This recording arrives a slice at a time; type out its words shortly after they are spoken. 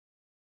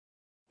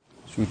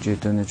Sri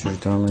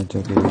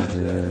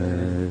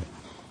Caitanya-caritamrta,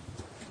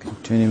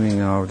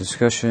 continuing our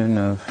discussion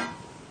of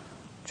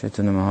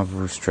Chaitanya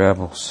Mahaprabhu's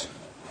travels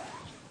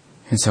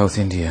in South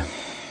India.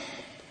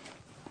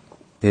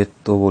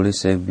 Petto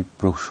volise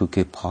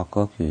viproshuke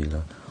phaka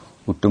kila,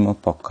 uttama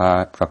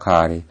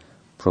prakare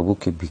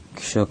prabhuke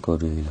bhiksha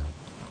karila.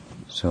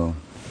 So,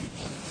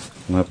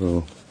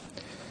 Mahaprabhu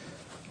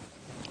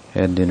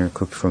had dinner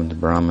cooked from the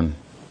Brahmin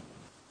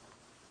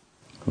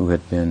who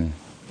had been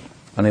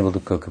unable to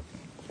cook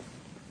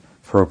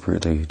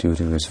appropriately due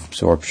to his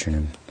absorption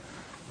in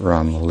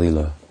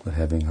Madhya-lila, but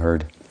having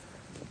heard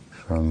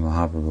from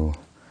Mahaprabhu,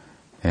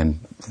 and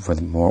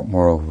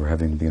moreover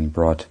having been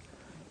brought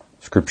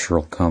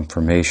scriptural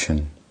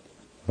confirmation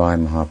by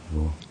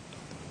Mahaprabhu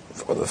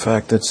for the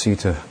fact that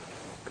Sita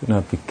could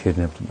not be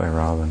kidnapped by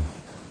Ravan,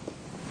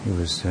 he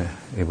was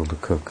able to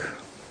cook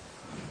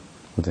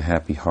with a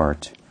happy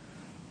heart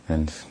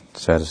and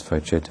satisfy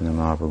Chaitanya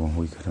Mahaprabhu,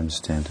 who we could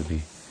understand to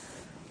be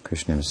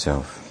Krishna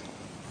himself.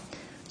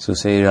 So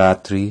say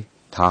Ratri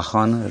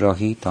Thahan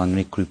Rahi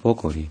Tanri Kripo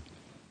Kori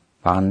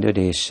Pandya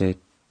Deshe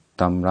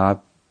Tamra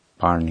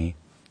Parni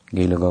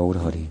Gila Gaur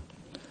Hari.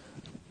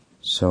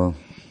 So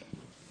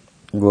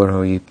Gaur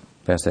Hari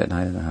passed that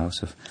night in the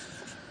house of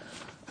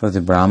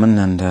the Brahmin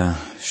and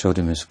showed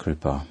him his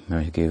kripa.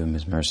 He gave him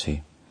his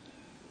mercy.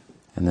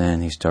 And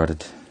then he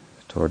started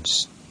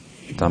towards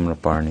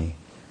Tamraparni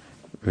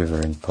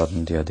river in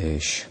Pandya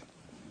Desh.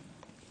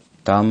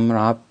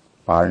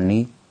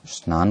 Tamraparni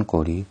Snan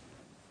Kori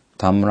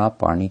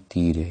Tamraparni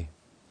Tire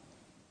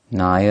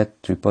Naya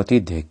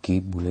Tripati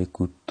Dheki Bule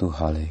Kuttu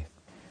Hale.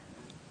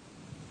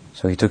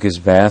 So he took his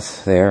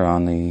bath there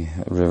on the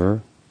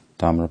river,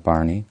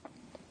 Tamraparni,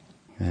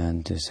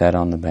 and sat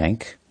on the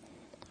bank.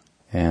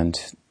 And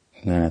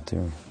then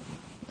after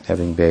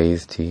having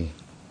bathed, he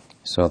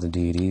saw the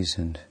deities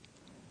and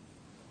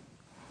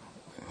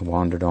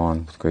wandered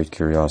on with great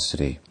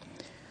curiosity.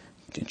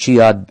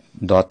 Chiyad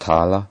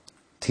Dothala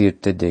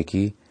Tirthe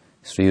Deki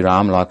Sri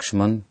Ram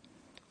Lakshman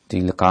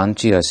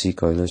Tilakanchi Asi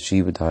Koila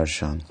Shiva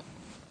Darshan.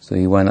 So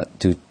he went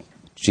to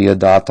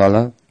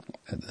Chiyadatala,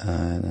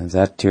 and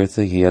that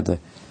Tirtha he had the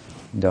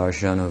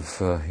darshan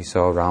of, he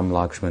saw Ram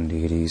Lakshman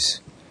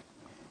deities.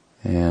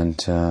 And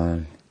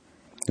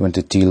he went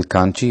to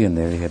Tilkanchi, and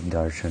there he had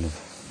darshan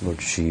of Lord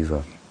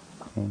Shiva.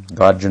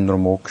 Gajendra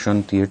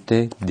Mokshan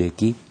Tirthe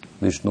Deki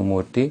Vishnu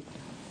Murti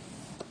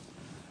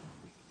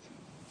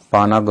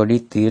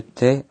Panagadi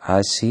Tirthe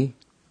Asi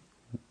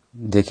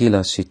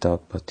Dekila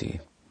Sitapati.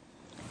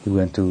 He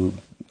went to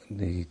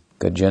the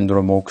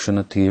Gajendra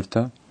Mokshana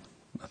Tirtha,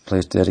 a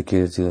place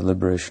dedicated to the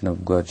liberation of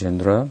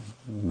Gajendra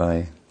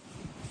by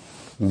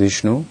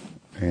Vishnu,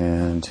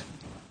 and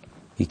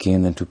he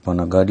came then to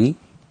Panagadi,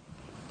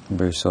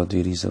 where he saw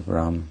deities of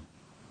Ram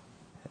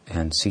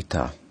and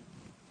Sita.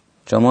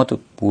 Chamat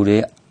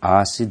Pure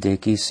Asi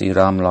Deki Sri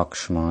Ram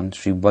Lakshman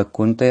Sri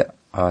Vakunte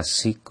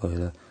Asi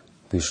Koila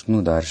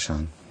Vishnu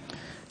Darshan.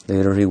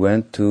 Later he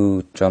went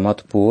to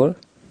Chamatpur.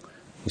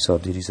 He saw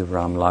deities of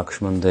Ram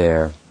Lakshman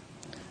there.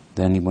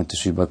 Then he went to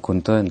Sri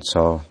Vakunta and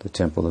saw the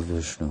temple of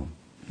Vishnu,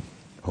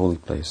 holy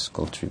place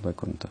called Sri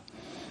Vakunta.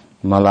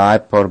 Malai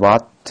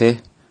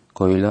Parvate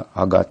Koila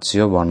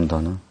Agatsya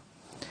Vandana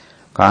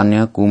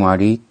Kanya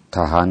Kumari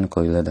Tahan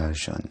Koila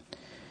Darshan.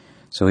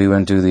 So he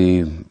went to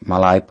the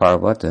Malai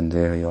Parvat, and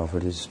there he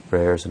offered his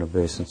prayers and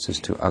obeisances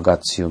to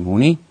Agatsya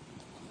Muni,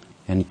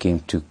 and he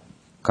came to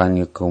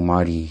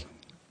Kanya-kumari,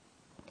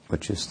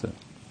 which is the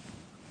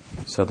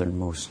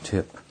southernmost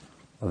tip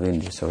of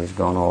India. So he's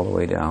gone all the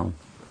way down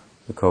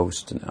the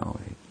coast now.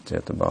 He's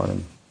at the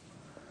bottom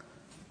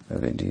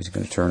of India. He's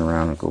going to turn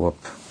around and go up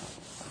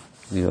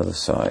the other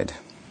side.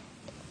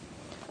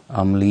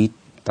 Amli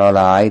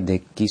Talai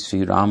Dekki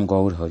Sri Ram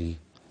Gaur Hari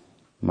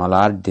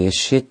Malar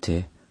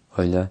Deshete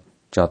Hoila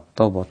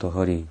Chatta Bata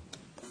Hari.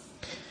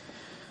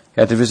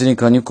 After visiting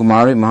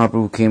Kanya-kumari,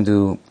 Mahaprabhu came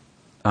to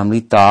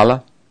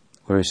Amritala,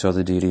 where he saw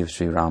the deity of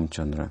Sri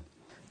Ramchandra.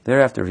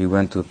 Thereafter he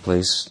went to a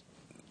place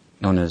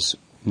known as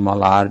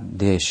Malar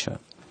Desha,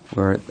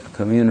 where a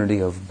community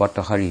of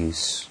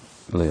Bhattaharis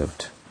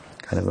lived,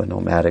 kind of a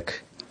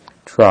nomadic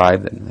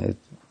tribe, and they,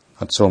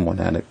 not so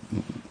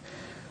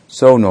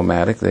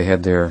nomadic, they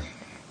had their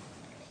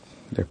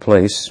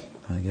place,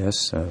 I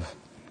guess,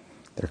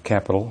 their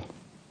capital.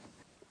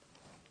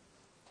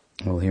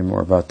 We'll hear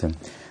more about them.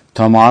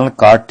 Tamal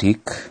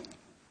Kartik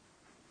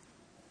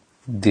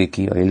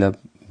Deki Aila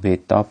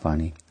Beta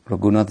Pani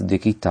Raghunath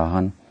Deki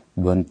Tahan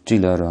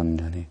Banchila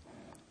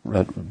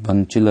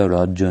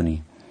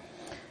Rajani.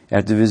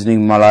 After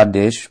visiting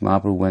Maladesh,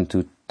 Mahaprabhu went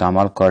to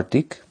Tamal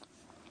Kartik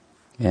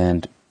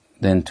and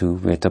then to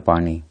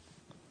Vetapani.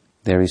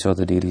 There he saw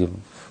the deity of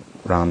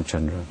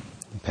Ramchandra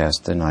and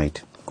passed the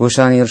night.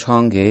 Goshanir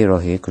Shange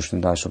Rahe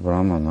Krishnadasa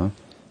Brahmana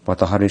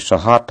Patahari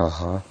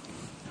Sahataha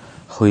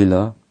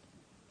Huila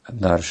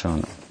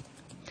Darshana.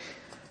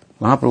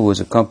 Mahaprabhu was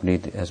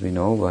accompanied, as we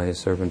know, by his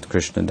servant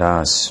Krishna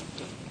Das.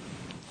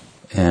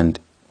 And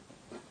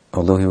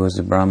although he was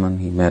a Brahmin,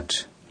 he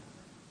met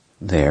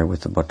there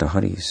with the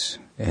Bhattaharis.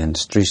 And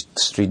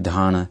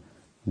Stridhana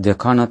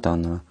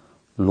Dekhanatana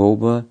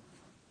loba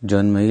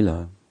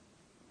janmaila,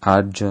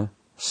 ajja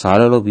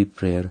saralo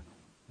viprayer,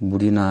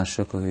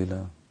 buddhinasha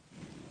kahila.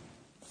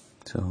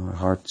 So our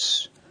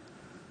hearts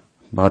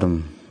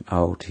bottom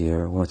out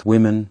here. With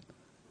women,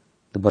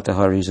 the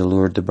Bhattaharis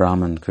allured the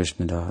Brahman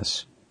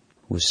Krishnadas,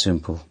 who was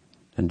simple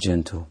and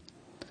gentle.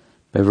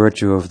 By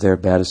virtue of their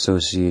bad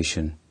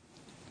association,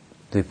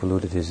 they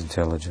polluted his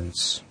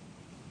intelligence.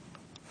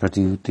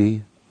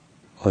 Pratyuti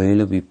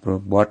oila vipra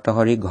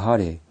Bhattahari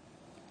ghare,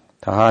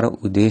 tahara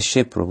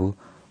udeshe prabhu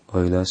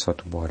oila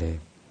satubhare.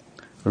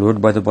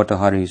 Allured by the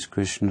Bhattaharis,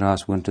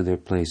 Krishnadas went to their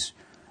place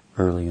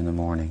early in the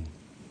morning.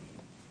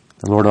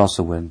 The Lord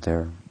also went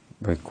there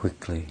very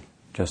quickly,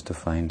 just to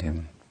find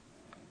him.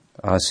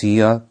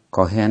 Asiya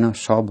kahena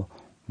sab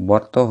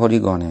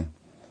Bhattahari gane,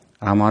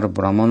 amar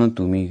brahmana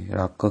tumi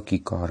rakka ki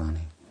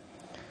karane.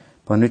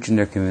 Upon reaching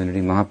their community,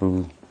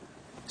 Mahaprabhu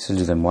said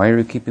to them, why are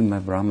you keeping my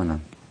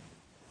brahmana?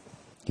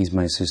 He's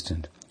my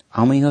assistant.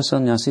 Ami ha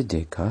sannyasi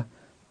dekha,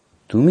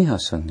 tumi ha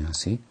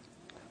sannyasi,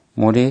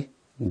 more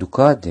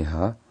dukha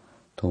deha,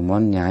 tomar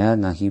nyaya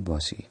nahi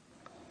basi.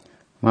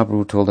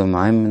 Mahaprabhu told them,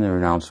 I'm in the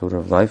renounced order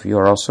of life. You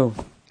are also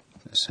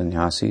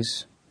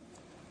sannyasis,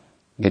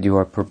 yet you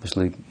are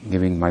purposely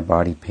giving my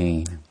body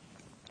pain.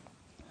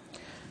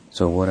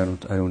 So I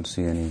don't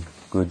see any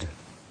good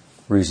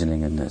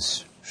reasoning in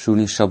this.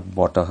 Shuni shab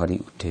Bhattahari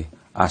ute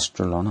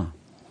astralana,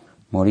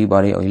 mori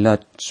bare oila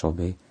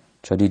sobe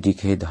chadi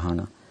dikhe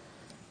dhana.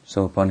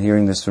 So upon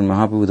hearing this from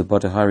Mahaprabhu, the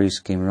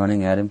Bhattaharis came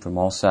running at him from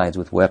all sides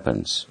with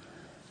weapons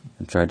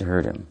and tried to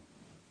hurt him.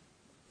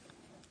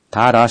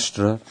 Tar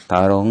astra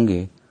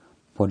taronge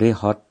pode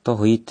hatta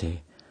hoite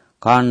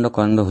kanda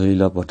kanda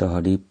hoila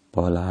Bhattahari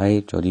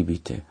palai chadi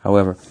bite.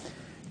 However,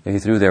 they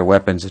threw their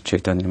weapons at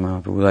Chaitanya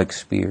Mahaprabhu like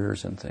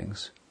spears and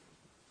things.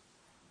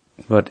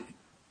 But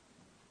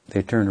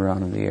they turned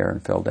around in the air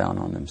and fell down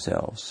on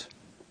themselves.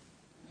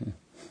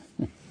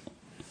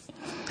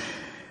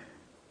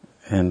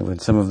 And when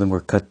some of them were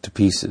cut to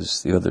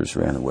pieces, the others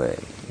ran away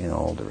in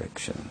all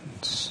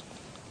directions.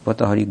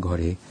 Bhattahari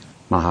ghare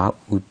maha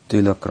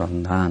uttila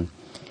krandhan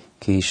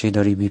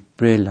keshedari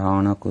vipre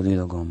lana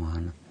kudila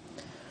goman.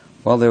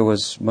 While there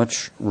was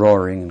much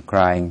roaring and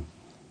crying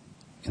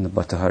in the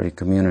Bhattahari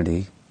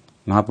community,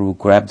 Mahaprabhu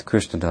grabbed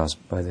Krishnadas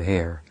by the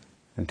hair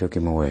and took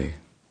him away.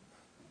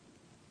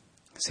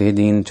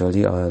 Sedin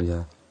chali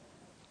alya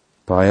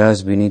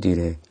payas bini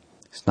dire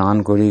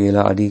snan kori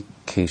ela adi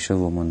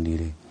keshava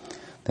mandire.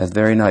 That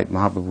very night,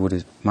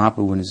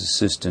 Mahaprabhu and his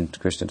assistant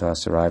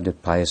Krishnadas arrived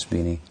at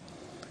Payasvini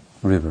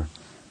river.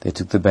 They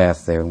took the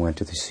bath there and went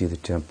to see the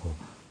temple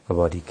of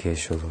Adi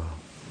Keshava.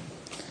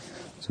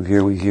 So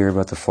here we hear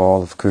about the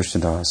fall of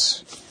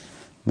Krishnadas,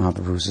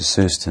 Mahaprabhu's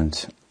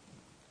assistant.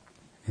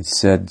 It's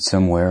said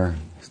somewhere,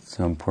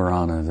 some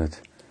Purana, that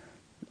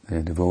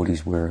the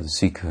devotees wear the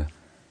Sikha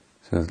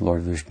so that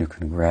Lord Vishnu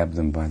can grab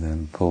them by them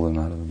and pull them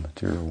out of the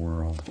material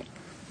world.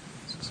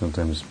 So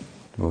sometimes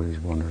devotees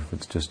wonder if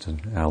it's just an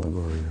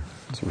allegory or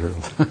it's real,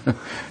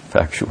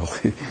 factual.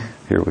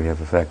 Here we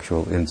have a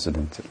factual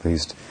incident, at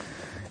least.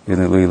 In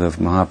the Lila of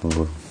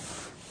Mahaprabhu,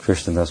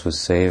 Krishnadas was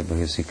saved by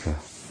his Sikha.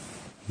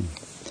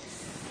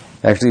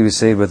 Actually, he was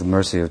saved by the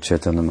mercy of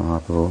Chaitanya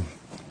Mahaprabhu.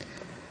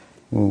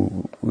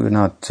 We're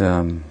not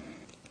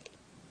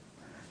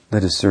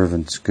let his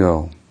servants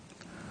go.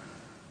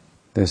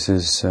 This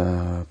is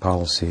a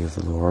policy of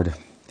the Lord.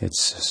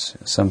 It's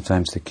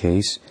sometimes the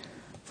case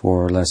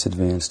for less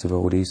advanced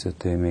devotees that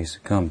they may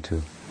succumb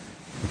to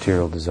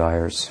material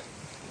desires.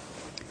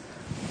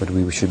 But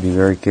we should be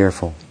very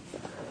careful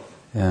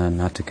and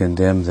not to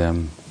condemn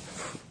them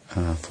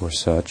for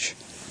such.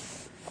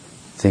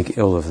 Think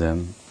ill of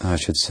them, I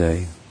should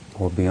say,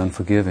 or be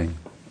unforgiving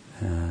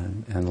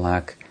and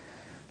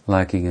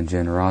lacking in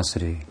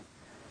generosity.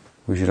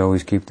 We should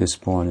always keep this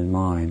point in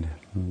mind,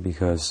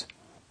 because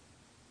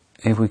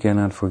if we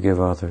cannot forgive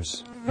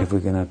others, if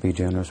we cannot be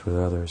generous with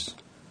others,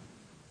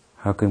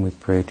 how can we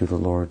pray to the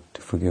Lord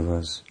to forgive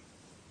us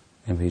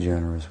and be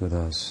generous with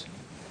us?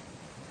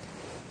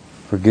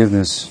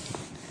 Forgiveness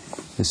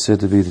is said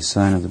to be the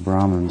sign of the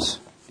Brahmins.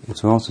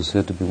 It's also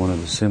said to be one of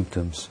the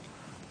symptoms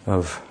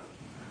of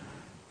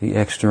the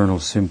external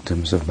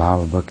symptoms of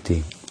Bhava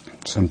Bhakti.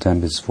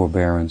 Sometimes it's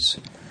forbearance,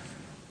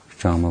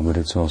 Shama, but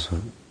it's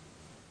also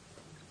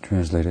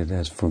translated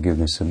as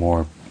forgiveness, a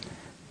more,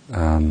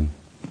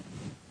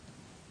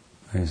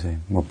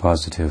 more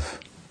positive,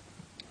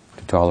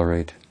 to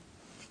tolerate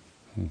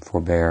and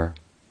forbear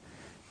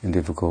in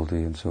difficulty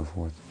and so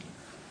forth.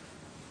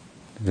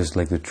 Just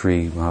like the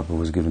tree, Mahaprabhu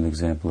was given an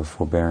example of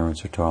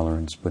forbearance or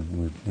tolerance, but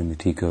in the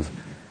Tika of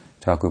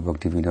Thakur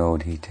Bhakti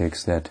Vinod, he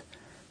takes that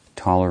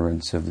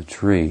tolerance of the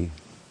tree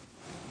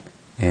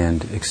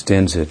and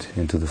extends it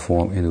into a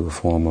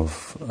form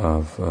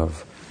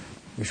of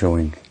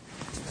showing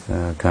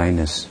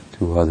kindness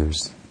to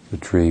others. The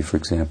tree, for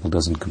example,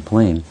 doesn't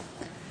complain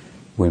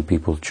when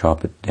people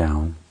chop it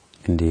down.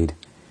 Indeed,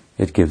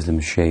 it gives them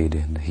shade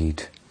and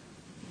heat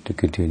to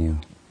continue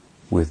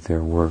with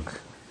their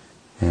work.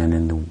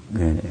 And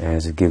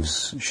as it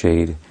gives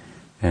shade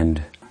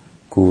and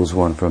cools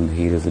one from the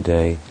heat of the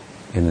day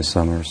in the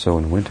summer, so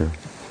in winter,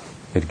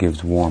 it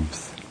gives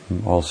warmth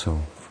also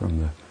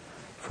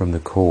from the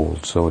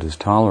cold. So it is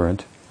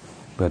tolerant,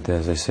 but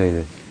as I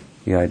say,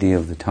 the idea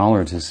of the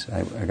tolerance is,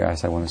 I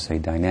guess I want to say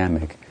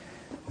dynamic.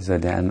 It's a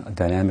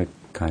dynamic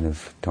kind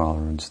of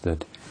tolerance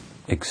that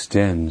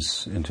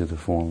extends into the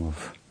form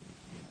of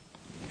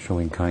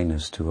showing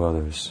kindness to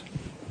others.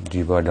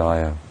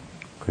 Jivadaya,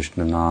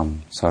 Krishna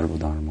Nam,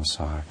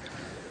 Sarvadharmasar.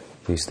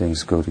 These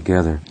things go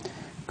together.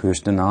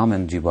 Krishna Nam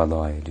and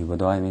Jivadaya.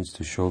 Jivadaya means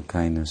to show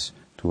kindness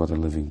to other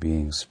living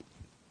beings.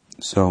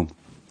 So,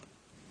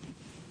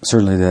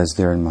 certainly that's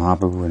there in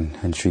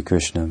Mahaprabhu and Sri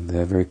Krishna. They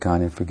are very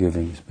kind and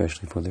forgiving,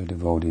 especially for their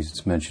devotees.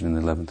 It's mentioned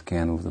in the 11th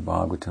canto of the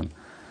Bhagavatam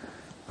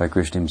by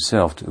Krishna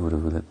himself to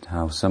Uddhava, that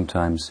how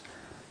sometimes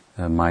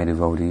my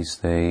devotees,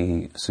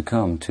 they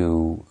succumb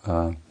to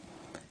a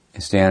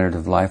standard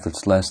of life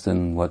that's less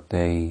than what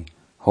they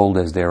hold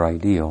as their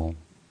ideal.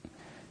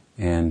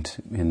 And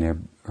in their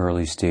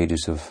early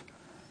stages of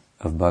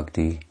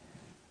bhakti,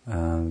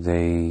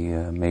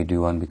 they may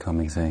do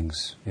unbecoming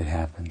things. It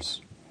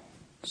happens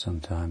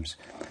sometimes.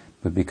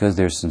 But because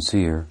they're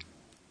sincere,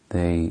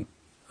 they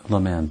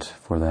lament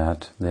for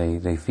that.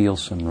 They feel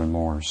some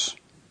remorse.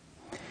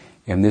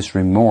 And this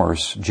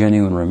remorse,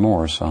 genuine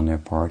remorse on their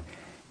part,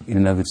 in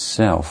and of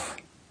itself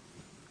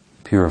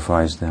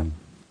purifies them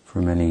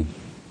from any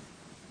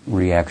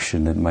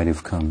reaction that might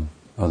have come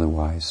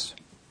otherwise.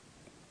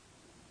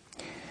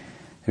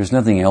 There's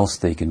nothing else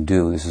they can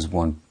do. This is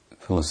one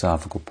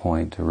philosophical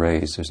point to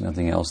raise. There's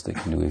nothing else they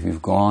can do. If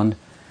you've gone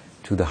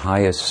to the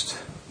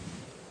highest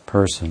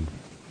person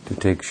to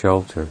take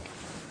shelter,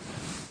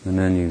 and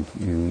then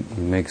you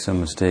make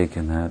some mistake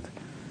in that,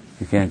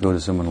 you can't go to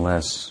someone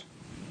less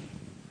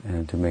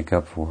and to make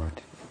up for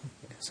it.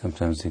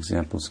 Sometimes the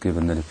example is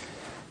given that if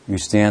you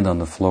stand on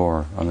the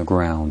floor, on the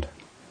ground,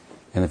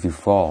 and if you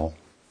fall,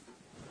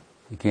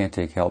 you can't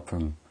take help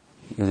from,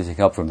 you have to take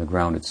help from the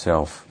ground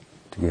itself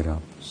to get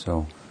up.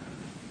 So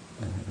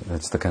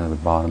that's the kind of the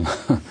bottom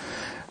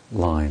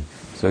line.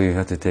 So you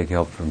have to take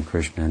help from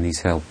Krishna, and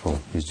He's helpful,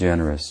 He's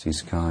generous,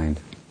 He's kind.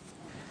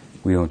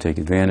 We don't take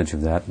advantage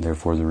of that, and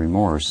therefore the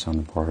remorse on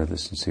the part of the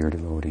sincere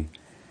devotee.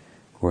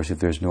 Of course, if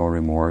there's no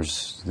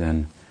remorse,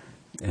 then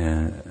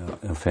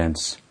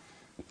offense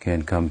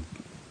can come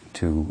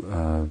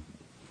to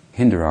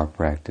hinder our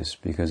practice,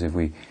 because if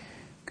we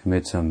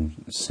commit some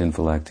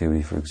sinful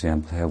activity, for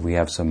example, we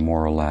have some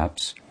moral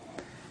lapse,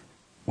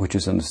 which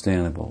is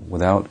understandable.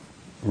 Without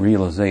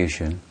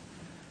realization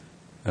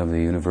of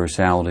the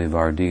universality of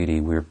our deity,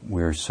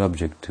 we're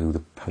subject to the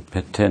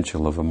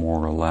potential of a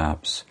moral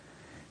lapse.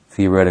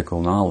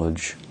 Theoretical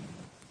knowledge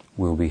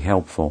will be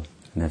helpful,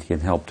 and that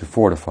can help to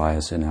fortify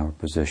us in our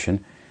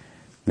position.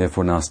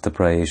 Therefore, nasta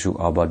praeshu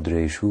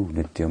abhadreshu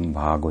nityam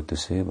bhagavata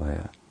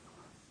sevaya.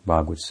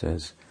 Bhagavat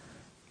says,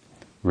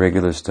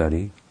 regular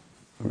study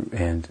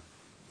and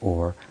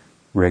or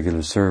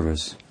regular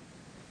service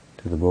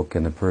to the book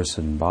and the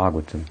person,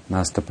 Bhagavatam,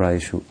 nasta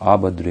praeshu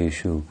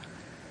abhadreshu.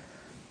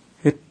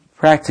 It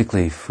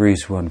practically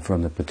frees one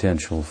from the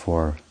potential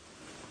for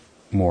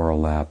moral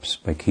lapse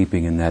by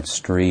keeping in that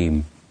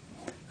stream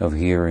of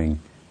hearing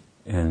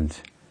and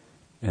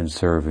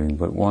serving.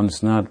 But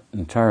one's not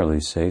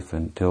entirely safe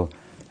until,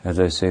 as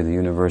I say, the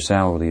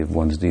universality of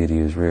one's deity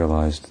is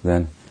realized.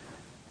 Then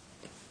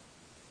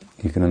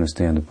you can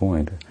understand the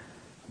point.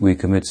 We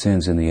commit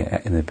sins in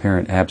the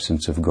apparent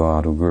absence of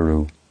God or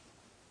Guru,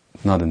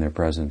 not in their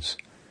presence.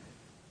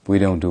 We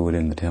don't do it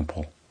in the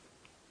temple,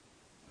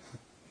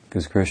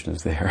 because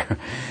Krishna's there.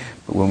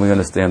 But when we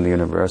understand the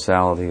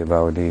universality of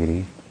our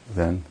deity,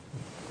 then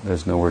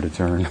there's nowhere to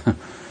turn,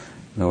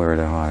 nowhere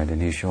to hide,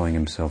 and He's showing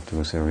Himself to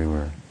us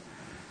everywhere.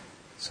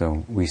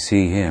 So we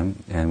see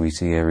Him, and we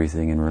see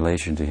everything in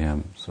relation to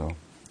Him. So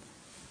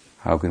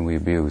how can we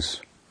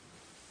abuse?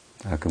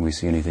 How can we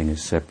see anything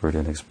as separate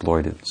and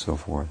exploited and so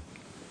forth?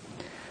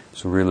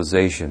 So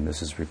realization,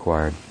 this is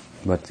required.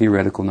 But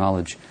theoretical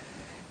knowledge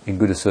in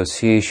good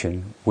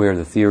association, where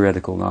the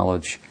theoretical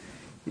knowledge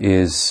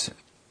is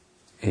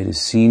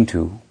seen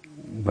to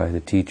by the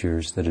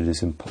teachers, that it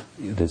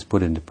is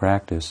put into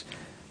practice,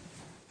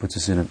 puts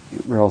us in a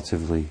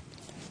relatively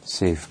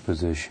safe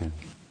position.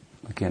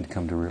 We can't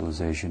come to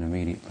realization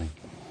immediately.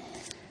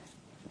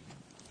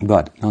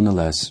 But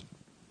nonetheless,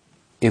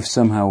 if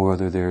somehow or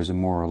other there is a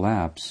moral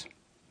lapse,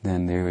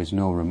 then there is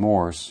no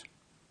remorse,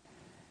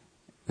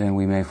 then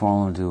we may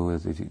fall into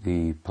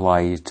the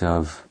plight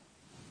of,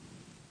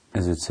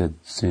 as it said,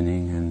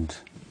 sinning and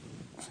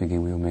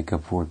thinking we'll make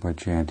up for it by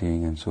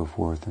chanting and so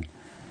forth.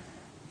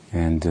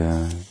 And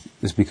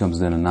this becomes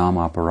then a nam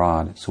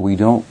aparad. So we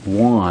don't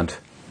want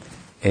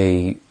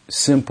a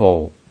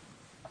simple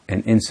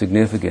and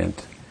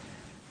insignificant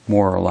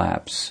moral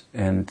lapse.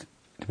 And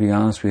to be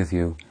honest with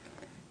you,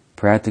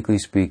 practically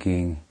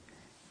speaking,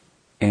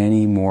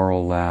 any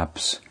moral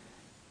lapse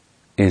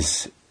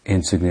is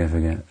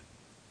insignificant.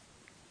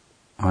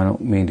 I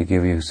don't mean to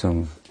give you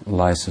some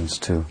license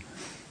to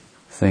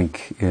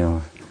think,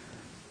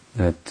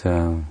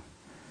 that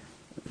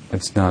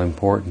it's not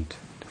important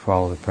to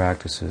follow the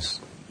practices.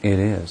 It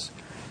is.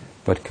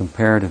 But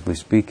comparatively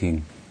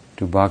speaking,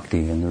 to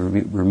bhakti and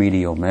the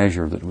remedial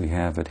measure that we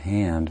have at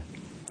hand,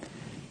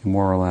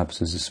 moral lapse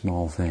is a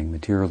small thing.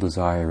 Material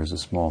desire is a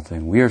small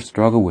thing. We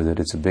struggle with it.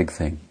 It's a big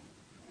thing.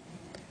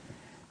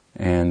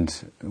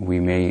 And we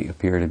may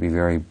appear to be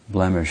very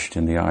blemished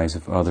in the eyes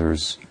of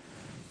others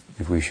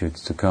if we should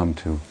succumb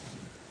to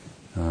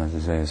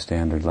say, a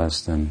standard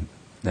less than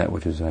that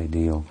which is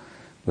ideal.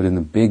 But in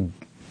the big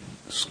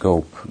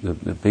scope, the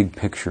big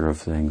picture of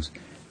things,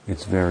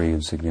 it's very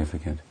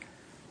insignificant.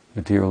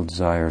 Material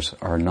desires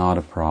are not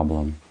a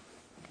problem,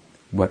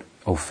 but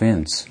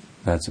offense,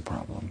 that's a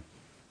problem.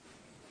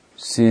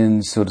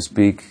 Sin, so to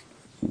speak,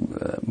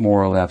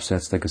 moral lapse,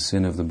 that's like a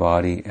sin of the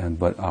body,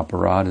 but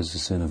aparad is a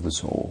sin of the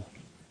soul.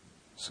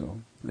 So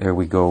there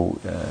we go.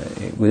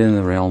 Within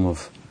the realm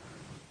of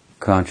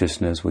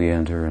consciousness, we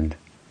enter,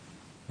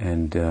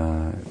 and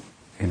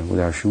with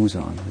our shoes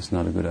on, it's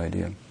not a good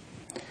idea.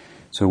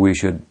 So we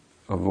should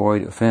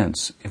avoid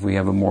offense. If we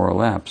have a moral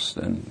lapse,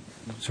 then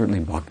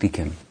certainly bhakti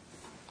can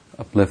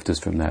uplift us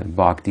from that.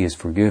 Bhakti is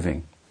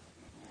forgiving.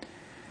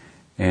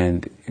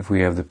 And if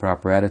we have the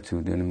proper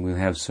attitude, then we'll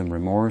have some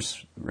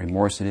remorse.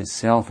 Remorse in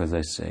itself, as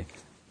I say,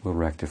 will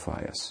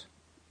rectify us.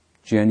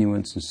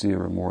 Genuine, sincere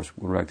remorse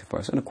will rectify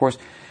us. And of course,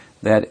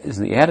 that is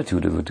the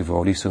attitude of a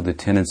devotee, so the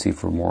tendency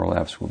for moral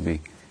lapse will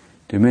be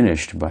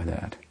diminished by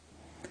that.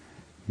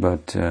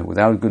 But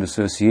without good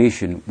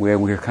association, where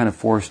we're kind of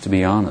forced to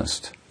be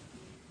honest.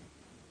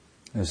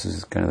 This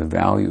is kind of the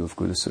value of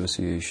good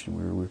association,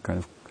 where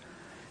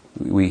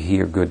we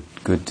hear good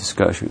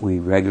discussion. We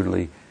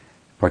regularly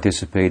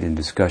participate in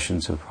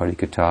discussions of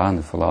Harikatha and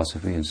the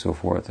philosophy and so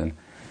forth, and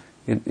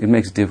it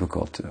makes it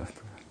difficult to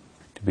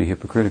be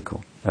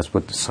hypocritical. That's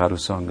what the sadhu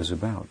sangha is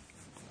about.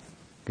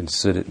 You can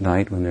sit at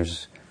night when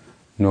there's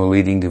no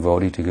leading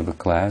devotee to give a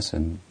class,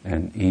 and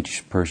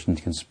each person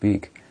can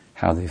speak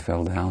how they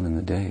fell down in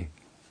the day,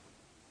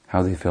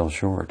 how they fell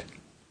short,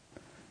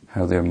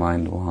 how their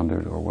mind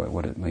wandered, or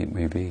what it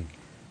may be.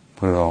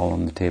 Put it all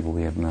on the table.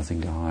 We have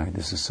nothing to hide.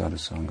 This is sadhu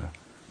sangha.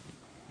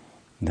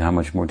 And how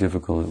much more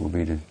difficult it will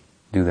be to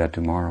do that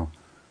tomorrow,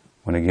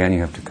 when again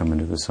you have to come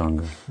into the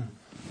sangha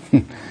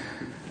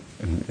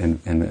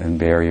and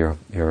bare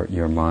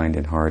your mind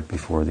and heart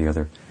before the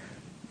other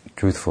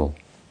truthful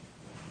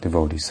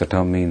devotees.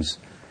 Satam means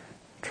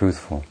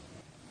truthful.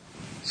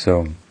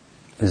 So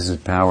this is the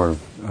power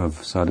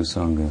of sadhu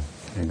sangha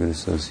and good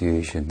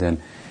association.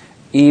 Then,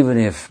 even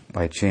if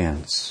by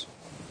chance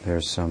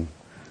there's some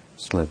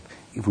slip,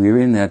 if we're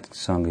in that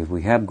sangha, if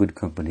we have good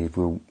company, if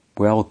we're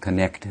well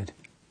connected,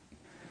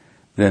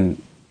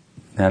 then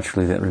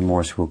naturally that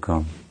remorse will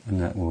come,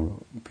 and that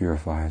will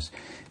purify us.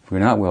 If we're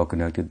not well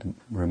connected, the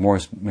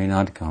remorse may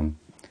not come,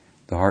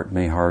 the heart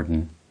may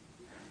harden,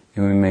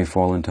 and we may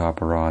fall into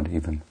aparad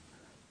even,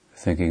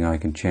 thinking I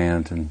can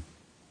chant and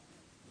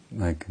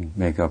I can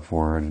make up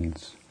for it, and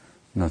it's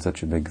not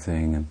such a big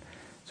thing. And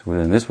so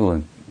then this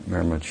will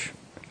very much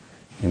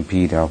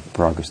impede our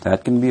progress.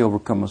 That can be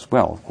overcome as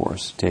well, of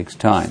course. It takes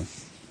time.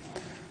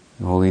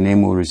 The holy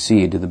name will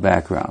recede to the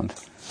background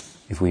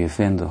if we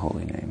offend the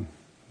holy name.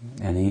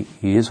 And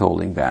he is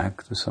holding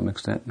back to some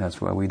extent.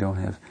 That's why we don't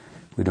have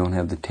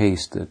the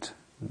taste that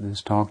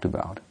is talked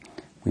about.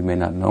 We may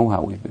not know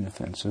how we've been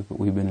offensive, but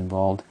we've been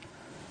involved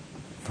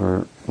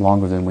for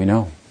longer than we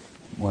know.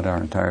 What our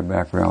entire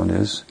background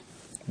is,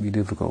 it'd be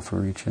difficult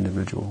for each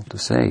individual to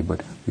say,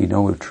 but we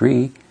know a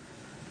tree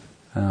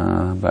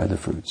by the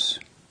fruits.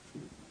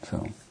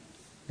 So,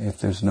 if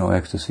there's no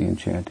ecstasy in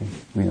chanting,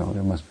 we know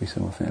there must be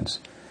some offense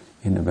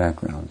in the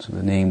background. So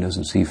the name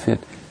doesn't see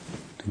fit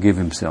to give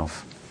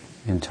himself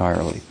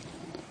entirely.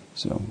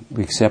 So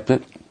we accept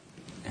it,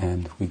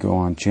 and we go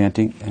on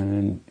chanting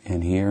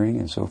and hearing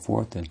and so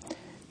forth,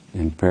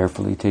 and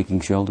prayerfully taking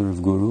shelter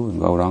of Guru and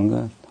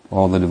Gauranga,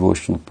 all the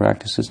devotional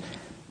practices.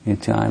 In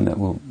time that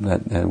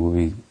will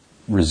be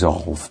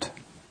resolved,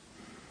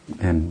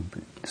 and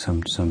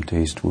some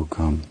taste will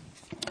come.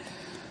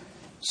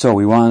 So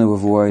we want to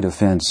avoid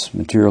offense.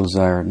 Material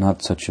desire,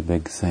 not such a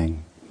big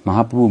thing.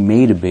 Mahaprabhu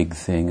made a big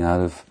thing out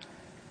of,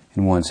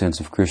 in one sense,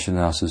 of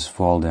Krishnadasa's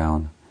fall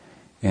down.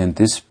 And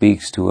this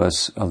speaks to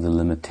us of the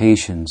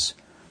limitations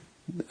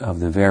of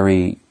the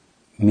very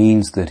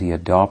means that he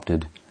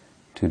adopted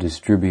to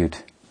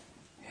distribute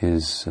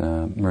his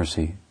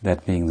mercy,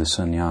 that being the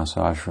sannyas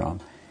ashram.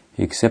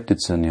 He accepted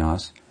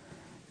sannyas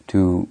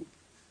to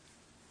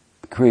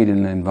create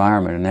an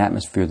environment, an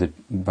atmosphere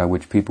by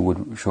which people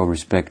would show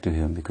respect to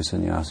him, because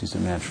sannyasis are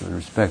naturally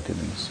respected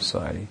in the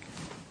society,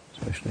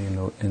 especially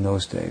in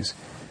those days.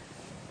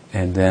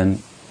 And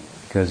then,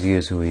 because he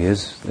is who he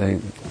is, they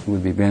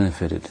would be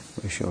benefited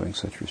by showing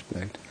such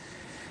respect.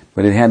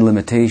 But it had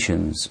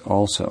limitations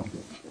also.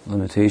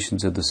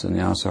 Limitations of the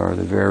sannyasa are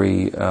the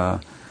very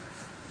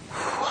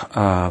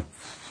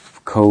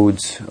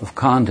codes of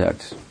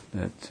conduct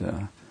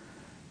that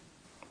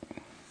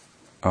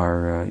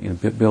are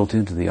built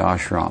into the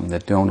ashram,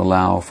 that don't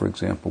allow, for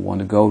example, one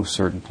to go to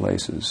certain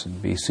places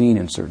and be seen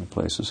in certain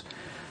places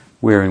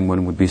wherein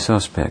one would be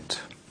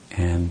suspect,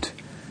 and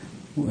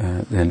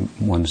then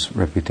one's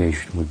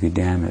reputation would be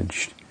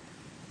damaged.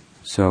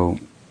 So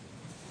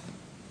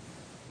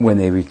when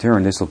they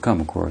returned, this will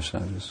come, of course,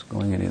 I'm just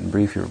going in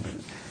brief here, but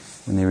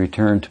when they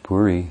returned to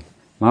Puri,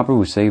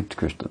 Mahaprabhu saved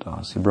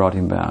Krishnadas. He brought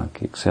him back.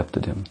 He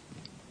accepted him,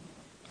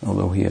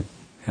 although he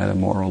had a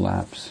moral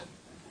lapse.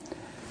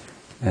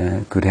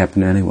 It could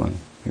happen to anyone.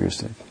 Here's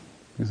the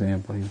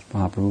example. He was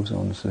Mahaprabhu's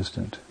own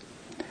assistant.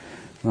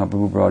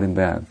 Mahaprabhu brought him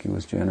back. He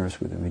was generous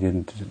with him. He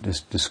didn't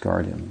just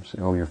discard him, say,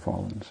 "Oh, you're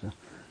fallen." So,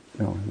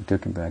 no, he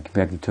took him back. In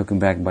fact, he took him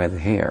back by the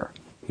hair.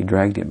 He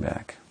dragged him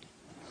back.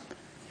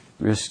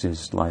 Risked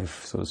his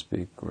life, so to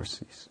speak. Of course,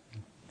 he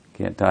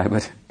can't die,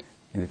 but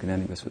neither can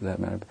any of us for that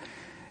matter.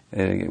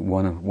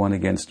 One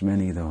against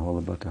many, the whole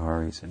of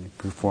Bhattaharis, and he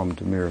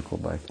performed a miracle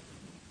by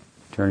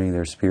turning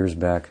their spears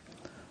back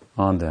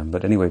on them.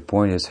 But anyway,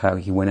 point is how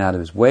he went out of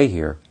his way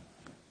here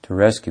to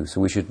rescue. So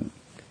we should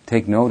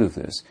take note of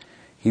this.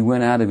 He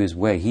went out of his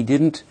way. He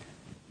didn't,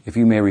 if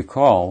you may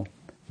recall,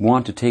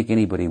 want to take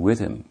anybody with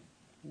him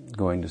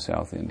going to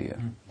South India.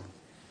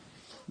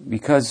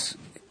 Because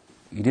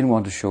he didn't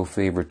want to show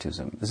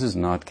favoritism. This is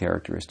not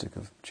characteristic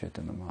of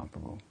Chaitanya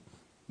Mahaprabhu.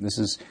 This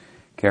is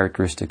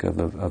characteristic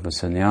of a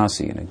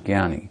sannyasi and a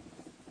jnani.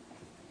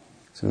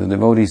 So the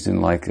devotees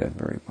didn't like that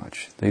very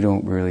much. They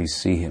don't really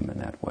see him in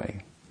that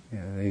way.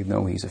 They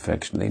know he's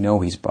affectionate. They know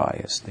he's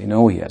biased. They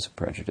know he has a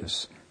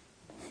prejudice.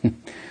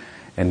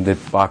 And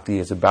that bhakti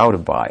is about a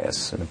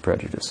bias and a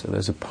prejudice. So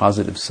there's a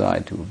positive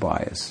side to a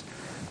bias.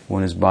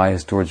 One is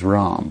biased towards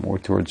Ram, or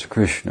towards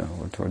Krishna,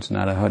 or towards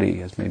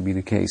Narahari, as may be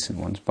the case in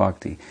one's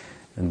bhakti.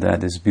 And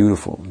that is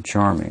beautiful and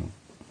charming.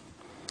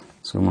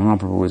 So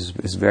Mahaprabhu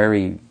is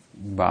very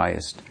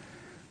biased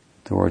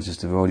towards his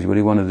devotees, but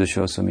he wanted to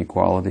show some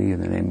equality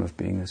in the name of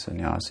being a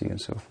sannyasi and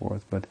so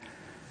forth.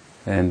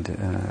 And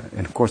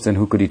of course, then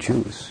who could he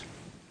choose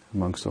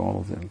amongst all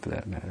of them, for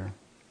that matter?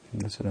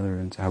 And that's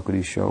another. How could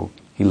he show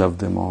he loved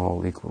them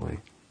all equally?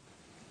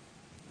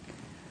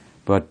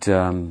 But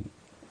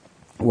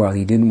while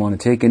he didn't want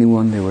to take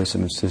anyone, there was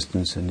some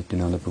insistence, and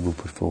Nityananda Prabhu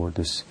put forward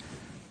this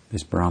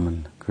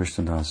Brahmin,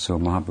 Krishnadas. So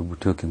Mahaprabhu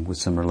took him with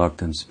some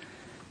reluctance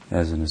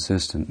as an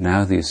assistant.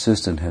 Now the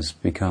assistant has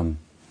become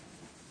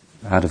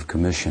out of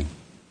commission.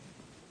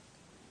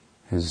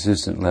 His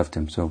assistant left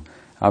him. So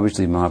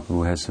obviously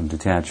Mahaprabhu has some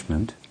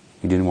detachment.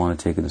 He didn't want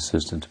to take an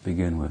assistant to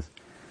begin with.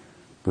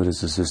 But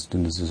his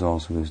assistant is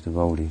also his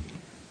devotee.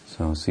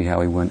 So see how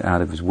he went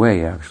out of his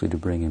way actually to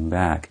bring him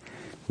back.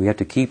 We have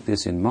to keep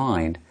this in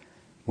mind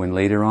when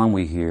later on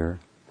we hear,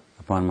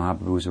 upon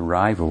Mahaprabhu's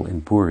arrival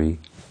in Puri,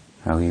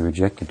 how he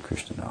rejected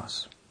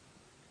Krishnadas.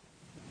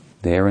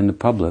 There in the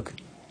public,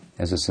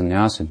 as a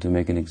sannyasin, to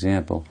make an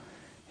example,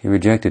 he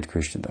rejected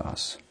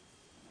Krishnadas.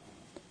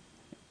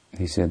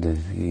 He said that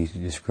he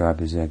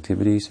described his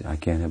activities. I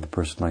can't have a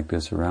person like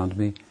this around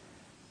me.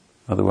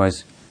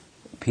 Otherwise,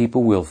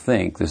 people will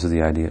think, this is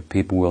the idea,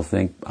 people will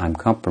think I'm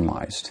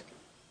compromised.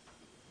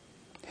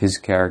 His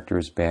character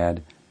is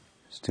bad,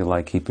 still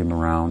I keep him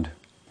around.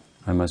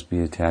 I must be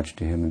attached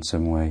to him in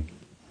some way.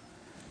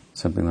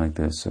 Something like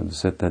this. So to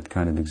set that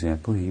kind of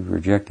example, he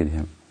rejected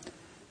him.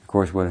 Of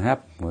course, what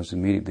happened was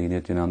immediately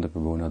Nityananda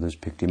Prabhu and others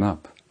picked him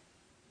up.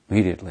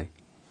 Immediately.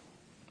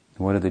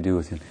 And what did they do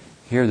with him?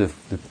 Here the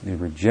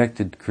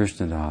rejected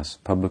Krishnadas,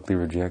 publicly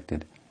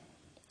rejected.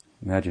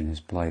 Imagine his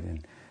plight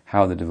and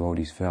how the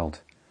devotees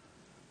felt.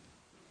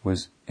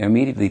 Was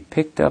immediately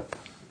picked up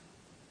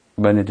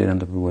by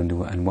Nityananda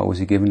Prabhu, and what was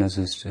he given as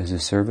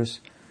his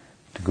service?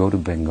 To go to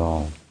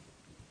Bengal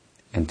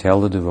and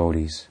tell the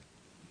devotees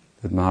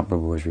that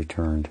Mahaprabhu has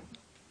returned.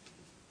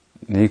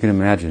 And you can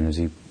imagine, as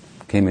he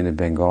came into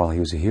Bengal, he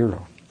was a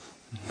hero.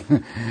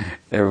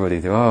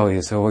 Everybody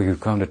thought, so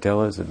you've come to tell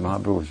us that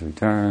Mahaprabhu has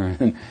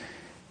returned,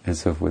 and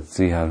so forth.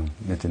 See how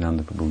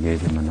Nityananda Prabhu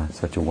gave him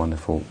such a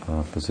wonderful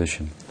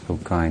position, so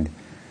kind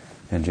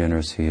and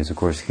generous he is. Of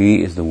course,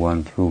 he is the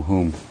one through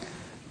whom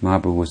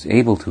Mahaprabhu was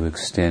able to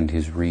extend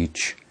his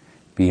reach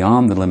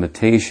beyond the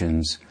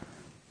limitations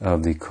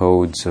of the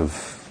codes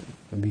of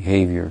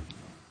behavior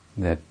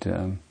that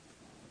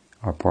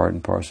are part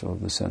and parcel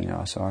of the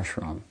sannyasa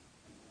ashram.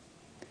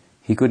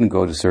 He couldn't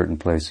go to certain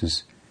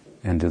places,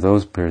 and to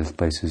those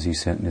places he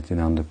sent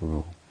Nityananda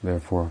Prabhu.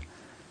 Therefore,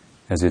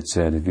 as it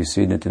said, if you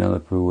see Nityananda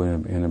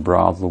Prabhu in a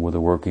brothel with a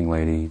working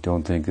lady,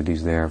 don't think that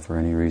he's there for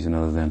any reason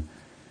other than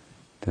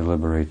to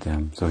liberate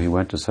them. So he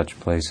went to such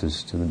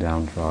places, to the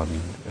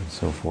downtrodden and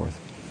so forth,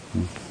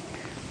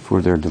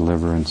 for their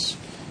deliverance.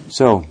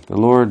 So, the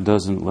Lord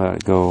doesn't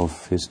let go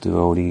of His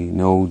devotee.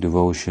 No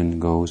devotion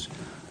goes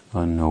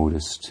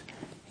unnoticed.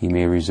 He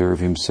may reserve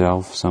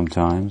Himself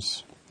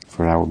sometimes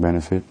for our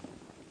benefit.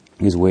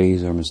 His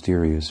ways are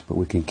mysterious, but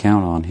we can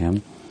count on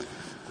Him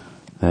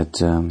that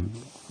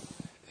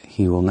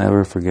He will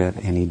never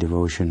forget any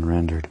devotion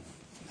rendered.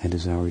 That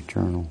is our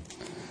eternal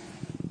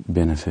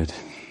benefit.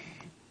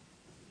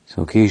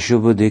 So,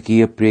 Keshava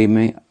Dekhiya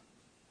Preme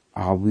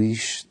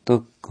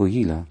Avishta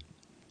Kohila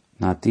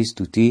Nati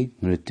Stuti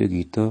Nritya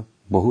Gita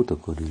Bahuta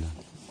Korila.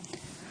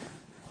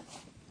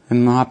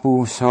 And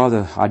Mahaprabhu saw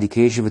the Adi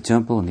Keshava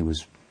temple, and he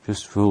was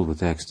just filled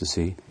with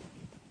ecstasy.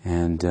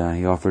 And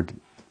he offered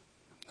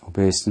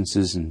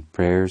obeisances and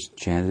prayers,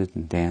 chanted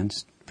and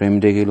danced Prem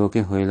deke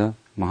loke hoila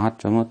mahat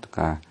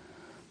chamatkar.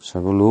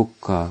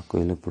 Sarvaloka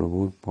koila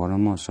prabhu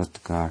parama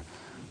satkar.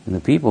 And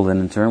the people then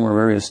in turn were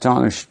very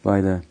astonished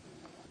by the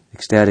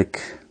ecstatic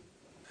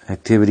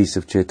activities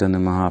of Chaitanya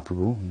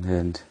Mahaprabhu,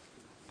 and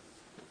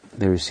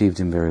they received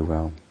him very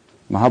well.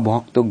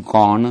 Mahabhakta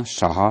Gana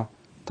Saha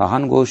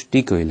Tahan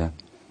Goshti Koila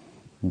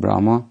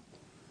Brahma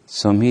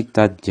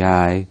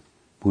Samhita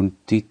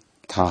Punti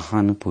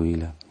Tahan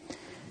Poila.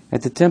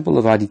 At the temple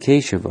of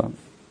Adikeshava,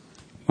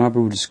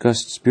 Mahaprabhu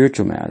discussed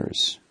spiritual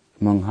matters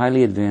among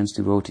highly advanced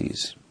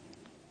devotees.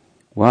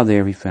 While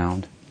there he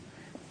found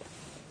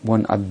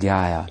one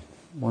adhyaya,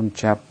 one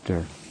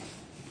chapter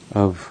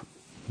of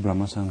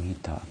Brahma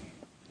Samhita.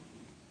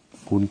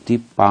 Kunti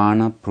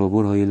Pana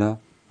Prabhu Hoila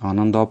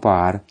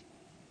Anandapar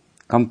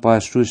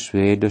Kampashru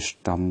Sveda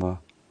Stamba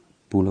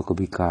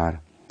Pulakabikar.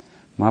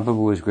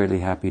 Mahaprabhu was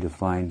greatly happy to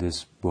find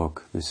this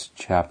book, this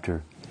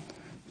chapter.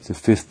 It's the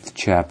 5th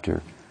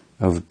chapter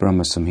of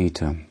Brahma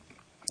Samhita.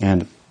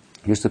 And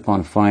just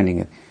upon finding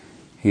it,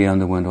 he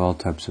underwent all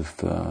types of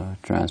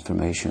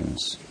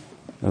transformations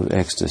of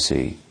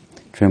ecstasy,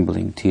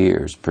 trembling,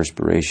 tears,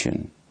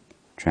 perspiration,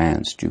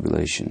 trance,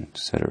 jubilation,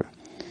 etc.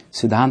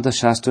 Siddhanta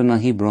Shastra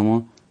Nahi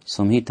Brahma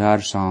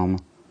Samhitar Sam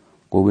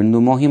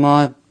Govindu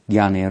Mohima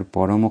Gyaner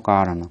Paramo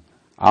Karana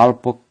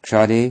Alpa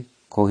Kshare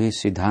Kohe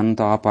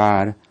Siddhanta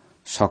Apar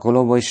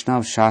Sakala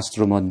Vaishnav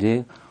Shastra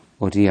Madhya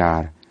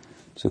Otiyar.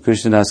 So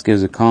Krishnadas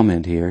gives a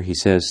comment here. He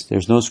says,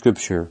 there's no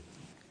scripture.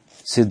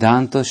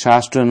 Siddhanta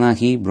Shastra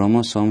Nahi Brahma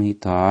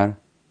Samhitar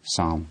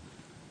Sam.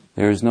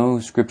 There is no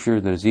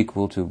scripture that is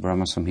equal to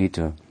Brahma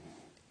Samhita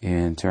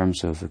in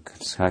terms of a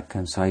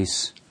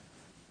concise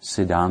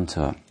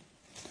Siddhanta.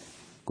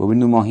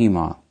 Govindu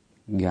Mahima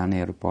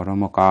Gyaner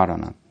Parama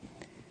Karana.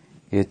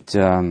 It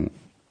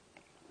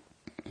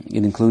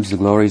includes the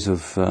glories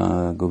of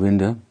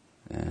Govinda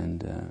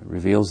and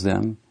reveals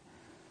them,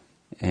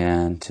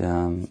 and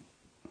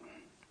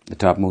the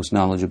topmost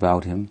knowledge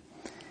about him.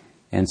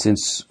 And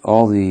since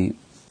all the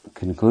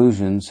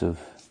conclusions of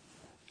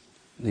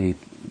the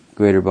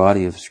greater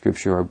body of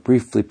scripture are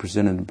briefly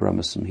presented in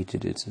Brahma Samhita,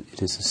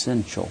 it is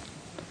essential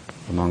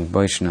among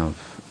Vaishnava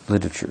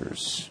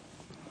literatures.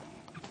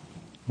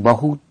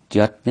 Bahut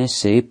jatne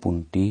se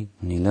punti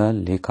nila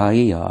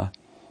lekhaiya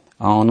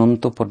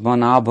ananta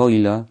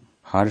padmanabhaila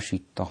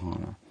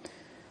harshitahana.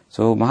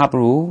 So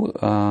Mahaprabhu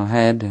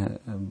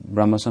had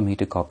Brahma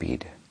Samhita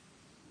copied,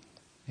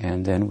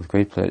 and then with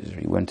great pleasure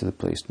he went to the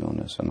place known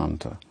as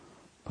Ananta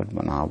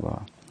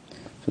Padmanabha.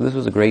 So this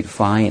was a great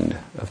find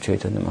of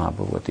Chaitanya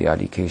Mahaprabhu at the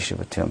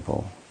Adikeshava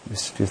temple,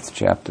 this 5th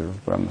chapter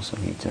of Brahma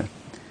Samhita.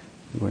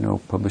 There were no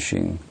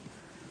publishing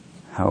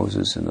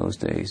houses in those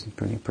days, and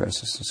printing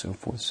presses and so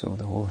forth, so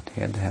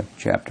he had to have a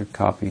chapter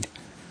copied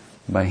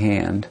by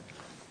hand,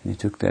 and he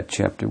took that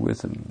chapter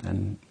with him.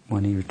 And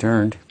when he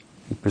returned,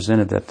 he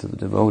presented that to the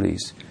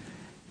devotees.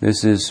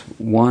 This is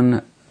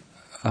one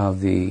of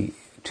the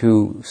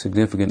 2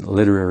 significant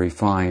literary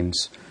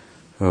finds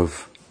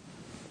of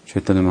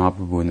Chaitanya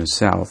Mahaprabhu in the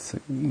south.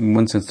 In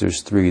one sense,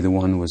 there's 3.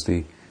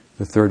 The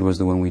third was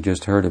the one we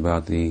just heard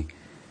about, the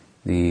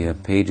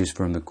pages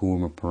from the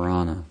Kurma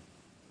Purana,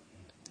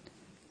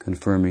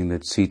 confirming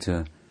that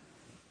Sita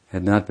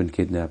had not been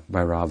kidnapped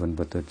by Ravan,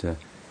 but that the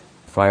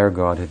fire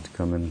god had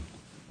come and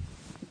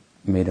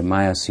made a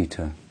Maya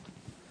Sita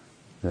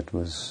that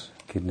was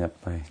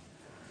kidnapped by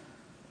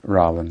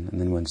Ravan.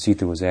 And then when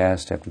Sita was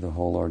asked after the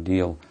whole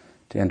ordeal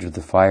to enter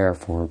the fire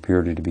for her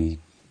purity to be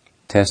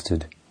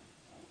tested,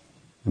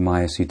 the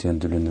Maya Sita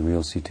entered and the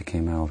real Sita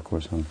came out, of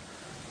course,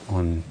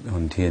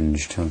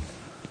 untinged,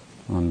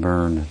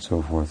 unburned, and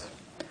so forth.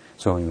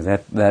 So anyway,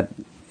 that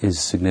is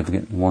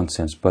significant in one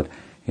sense. But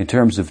in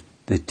terms of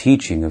the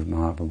teaching of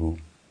Mahaprabhu,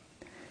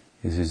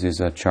 this is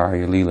his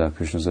Acharya-lila,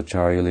 Krishna's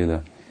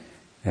Acharya-lila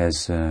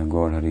as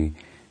Gaur-Hari.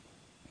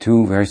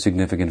 2 very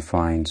significant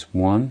finds.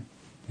 One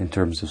in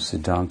terms of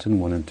Siddhanta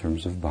and one in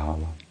terms of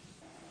Bhava.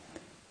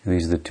 And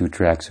these are the 2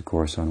 tracks, of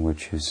course, on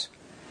which his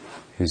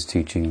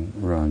teaching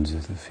runs,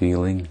 the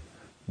feeling,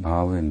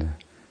 Bhava, and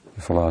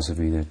the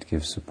philosophy that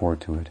gives support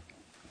to it.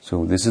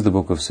 So this is the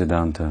book of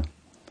Siddhanta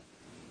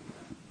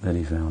that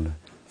he found,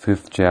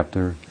 5th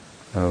chapter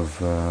of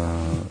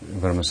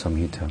Brahma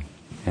Samhita.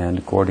 And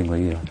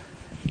accordingly,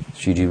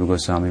 Sri Jiva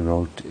Goswami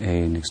wrote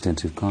an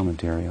extensive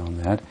commentary on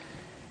that.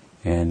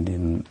 And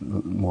in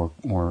more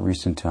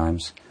recent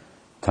times,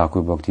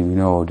 Thakur Bhakti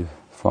Vinod,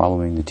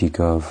 following the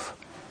Tika of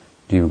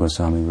Jiva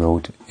Goswami,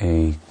 wrote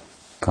a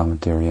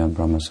commentary on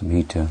Brahma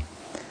Samhita.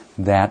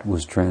 That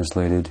was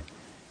translated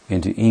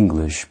into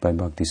English by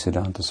Bhakti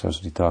Siddhanta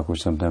Saraswati Thakur.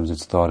 Sometimes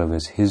it's thought of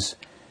as his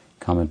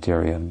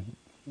commentary on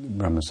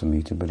Brahma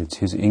Samhita, but it's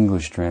his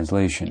English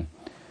translation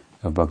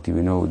of Bhakti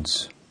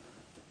Vinod's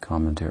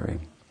commentary.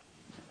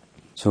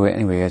 So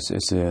anyway,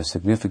 it's a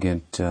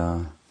significant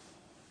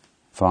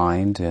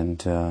find,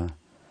 and a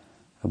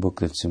book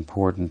that's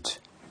important.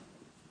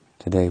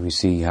 Today we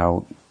see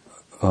how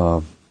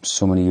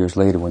so many years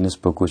later, when this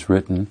book was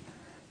written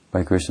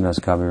by Krishnadas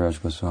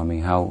Kaviraj Goswami,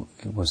 how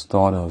it was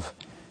thought of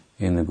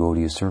in the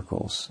Gaudiya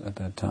circles at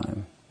that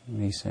time.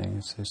 he's saying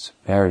it's this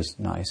very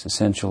nice,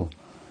 essential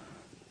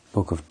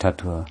book of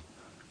Tattva,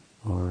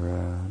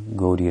 or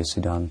Gaudiya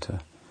Siddhanta.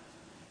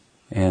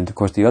 And of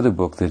course the other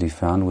book that he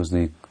found was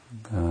the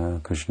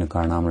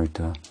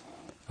Caitanya-caritamrta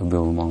of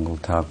Bilvamangal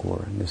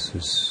Thakur.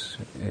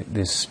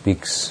 This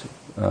speaks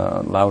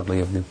loudly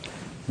of the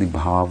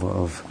bhava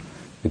of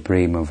the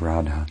prema of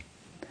Radha.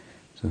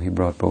 So he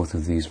brought both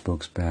of these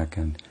books back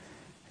and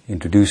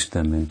introduced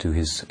them into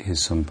his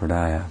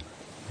sampradaya,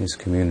 his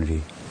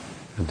community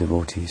of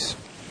devotees.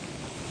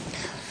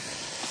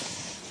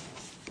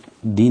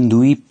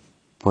 Dindui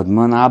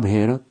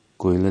Padmanabhera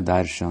Koila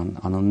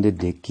Darshan Anande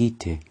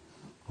Dekite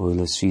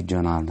Oila Sri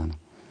Janardana.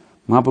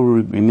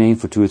 Mahaprabhu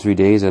remained for 2 or 3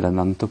 days at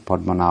Ananta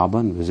Padmanabha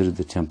and visited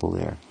the temple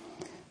there.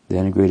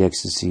 Then in great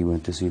ecstasy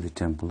went to see the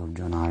temple of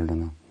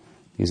Janardana.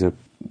 These are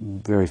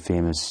very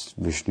famous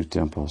Vishnu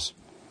temples.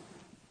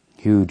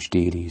 Huge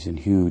deities and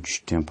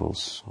huge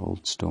temples,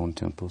 old stone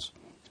temples,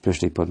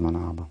 especially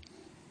Padmanabha.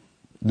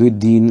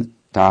 Duddin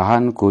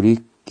Tahan Kori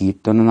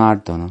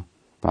Kirtananartana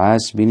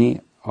Payasvini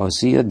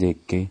Asiya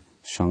Dekke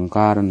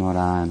Shankara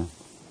Narayana.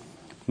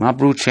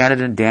 Mahaprabhu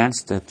chanted and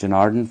danced at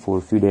Janardhan for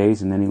a few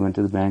days, and then he went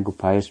to the bank of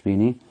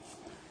Payasvini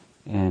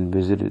and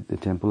visited the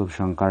temple of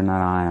Shankara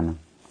Narayana.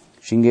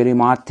 Shingeri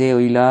Mate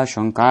Oila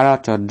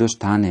Shankara-charja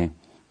Sthane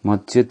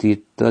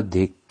Madhya-tirtha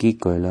Dekki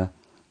Koila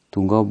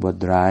Tunga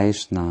Bhadraya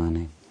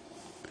Snane.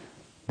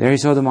 There he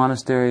saw the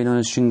monastery known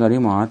as Shingari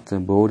Mat, the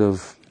abode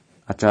of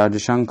Acharya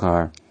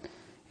Shankar.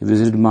 He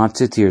visited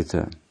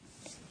Madhya-tirtha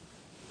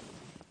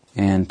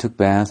and took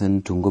bath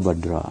in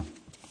Tungabhadra.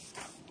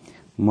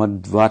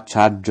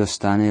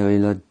 Madhvacharjastane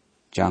oila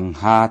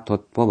jangha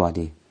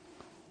totpavadi.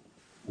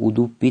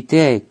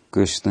 Udupite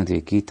Krishna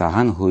deki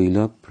tahan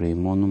hoila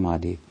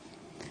premonumadi.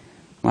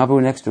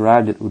 Mahaprabhu next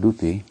arrived at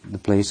Udupi, the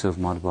place of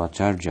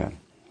Madhvacharya,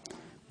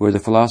 where the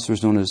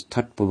philosophers known as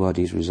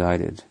Tattvavadis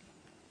resided.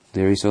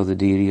 There he saw the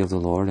deity of the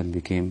Lord and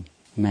became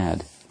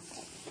mad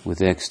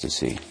with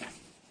ecstasy.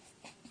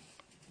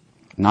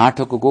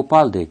 Narthaka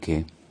Gopal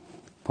dekhe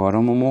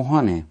parama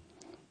mohane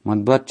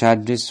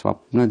Madhvacharya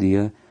swapna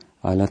diya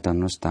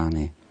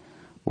alatanustane.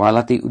 While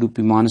at the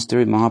Udupi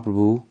monastery,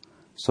 Mahaprabhu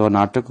saw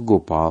Narthaka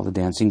Gopal, the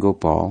dancing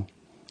Gopal,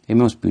 a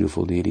most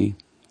beautiful deity.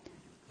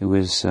 It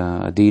was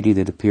a deity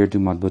that appeared to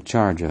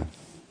Madhvacharya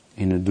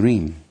in a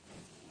dream.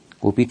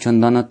 Gopi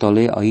Chandana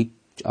tole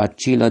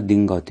achila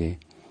dingate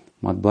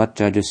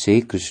Madhvacharya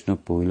se Krishna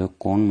poila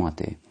kon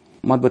mate.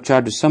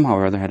 Madhvacharya somehow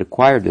or other had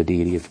acquired the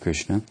deity of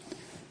Krishna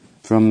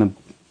from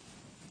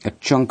a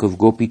chunk of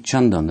Gopi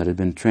Chandan that had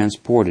been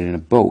transported in a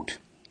boat.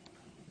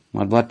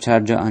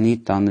 Madhvacharya ani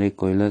tanre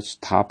koila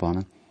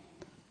sthapana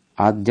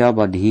adya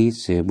badhi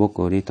sebo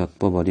kori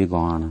tatpa badhi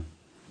gana.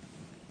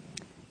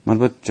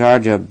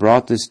 Madhvacharya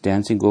brought this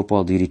dancing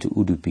Gopal deity to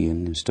Udupi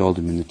and installed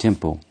him in the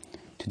temple.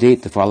 To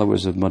date, the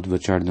followers of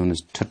Madhvacharya, known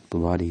as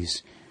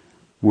Tattvavadis,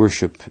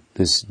 worship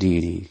this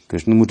deity.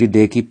 Krishnamurti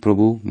Deki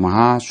Prabhu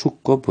Maha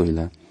Sukha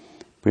Poila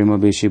Prema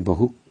Beshe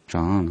Bahuk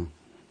Chahana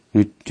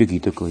Nritya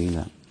Gita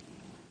Koila.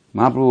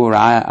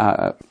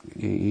 Mahaprabhu,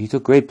 he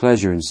took great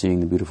pleasure in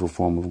seeing the beautiful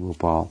form of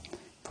Gopal.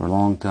 For a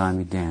long time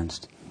he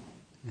danced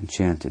and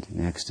chanted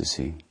in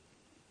ecstasy.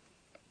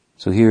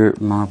 So here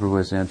Mahaprabhu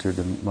has entered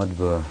the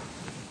Madhva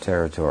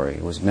territory.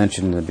 It was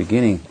mentioned in the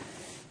beginning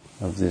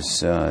of this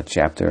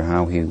chapter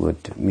how he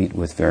would meet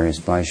with various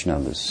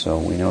Vaishnavas. So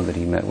we know that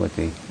he met with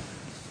the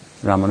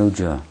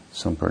Ramanuja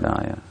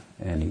Sampradaya,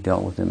 and he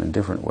dealt with them in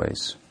different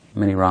ways.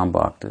 Many Ram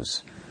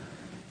Bhaktas.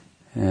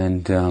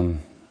 And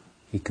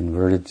he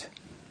converted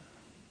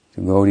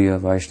to Gaudiya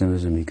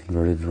Vaishnavism, he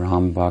converted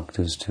Ram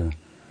Bhaktas to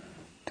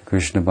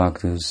Krishna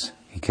Bhaktas.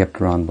 He kept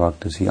Ram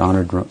Bhaktas. He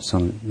honored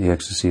the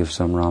ecstasy of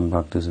some Ram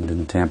Bhaktas and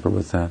didn't tamper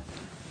with that.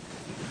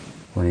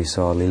 When he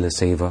saw Lila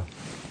Seva,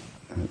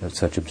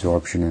 such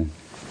absorption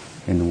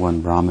in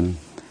one Brahman.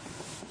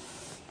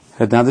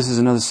 And now this is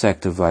another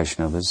sect of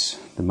Vaishnavas,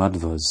 the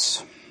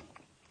Madhvas.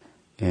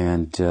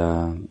 And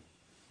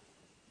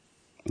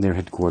their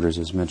headquarters,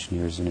 as mentioned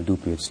here, is in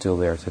Udupi. It's still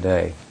there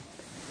today.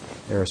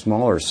 They're a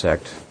smaller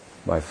sect,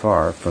 by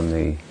far, from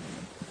the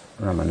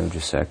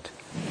Ramanuja sect.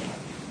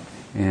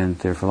 And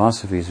their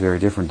philosophy is very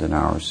different than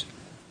ours.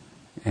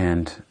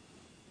 And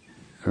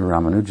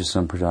Ramanuja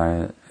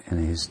Sampradaya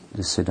and his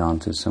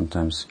Siddhanta is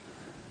sometimes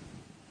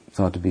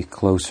thought to be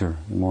closer,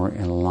 more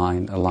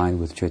aligned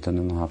with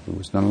Chaitanya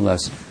Mahaprabhu's.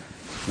 Nonetheless,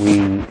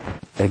 we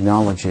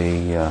acknowledge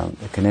a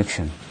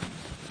connection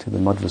to the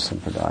Madhva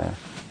Sampradaya,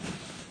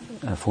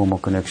 a formal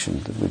connection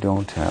that we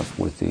don't have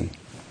with the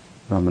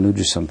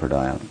Ramanuja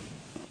Sampradaya.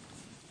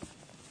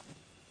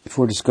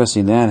 Before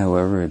discussing that,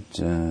 however,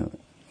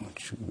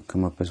 which will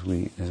come up as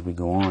we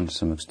go on to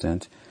some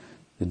extent,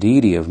 the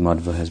deity of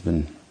Madhva has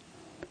been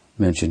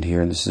mentioned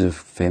here, and this is a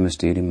famous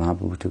deity.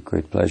 Mahaprabhu took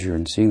great pleasure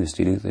in seeing this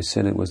deity. They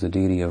said it was the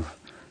deity of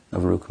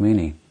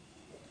Rukmini.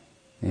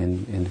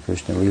 In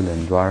Krishna-lila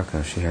in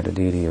Dwarka, she had a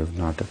deity of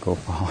Narthaka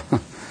Gopal,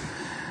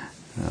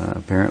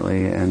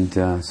 apparently, and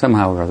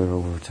somehow or other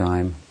over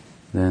time,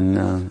 then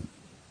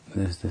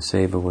the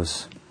seva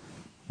was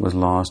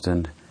lost,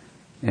 and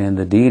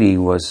the deity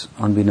was,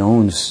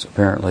 unbeknownst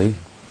apparently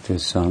to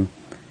his son,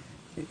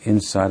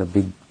 inside a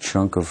big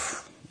chunk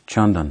of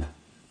chandan.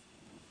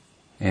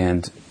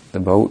 And the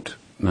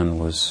boatman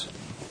was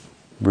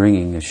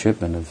bringing a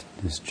shipment of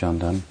this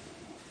chandan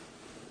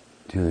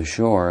to the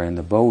shore, and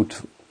the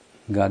boat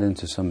got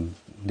into some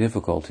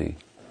difficulty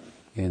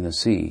in the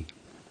sea.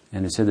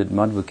 And it said that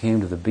Madhva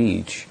came to the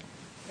beach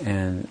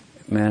and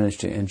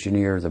managed to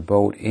engineer the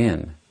boat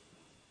in.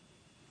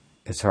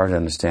 It's hard to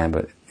understand,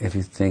 but if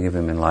you think of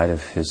him in light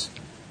of his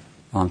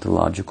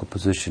ontological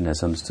position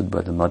as understood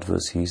by the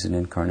Madhvas, he's an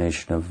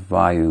incarnation of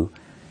Vayu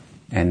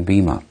and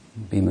Bhima.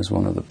 Bhima is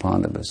one of the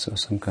Pandavas, so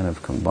some kind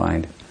of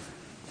combined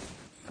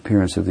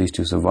appearance of these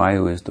two. So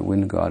Vayu is the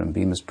wind god and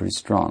Bhima is pretty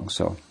strong.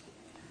 So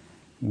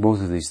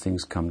both of these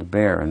things come to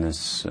bear in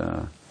this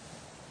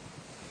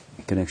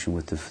connection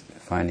with the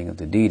finding of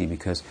the deity,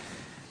 because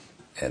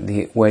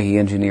the way he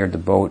engineered the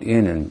boat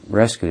in and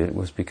rescued it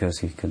was because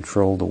he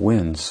controlled the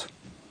winds.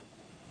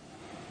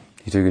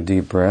 He took a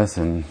deep breath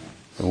and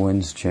the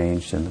winds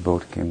changed and the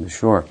boat came to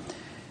shore.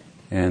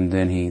 And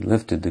then he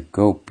lifted the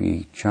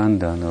gopi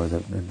chandan, or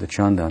the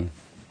chandan,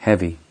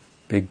 heavy,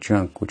 big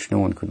chunk, which no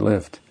one could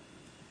lift.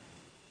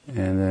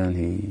 And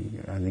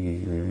then I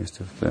think he must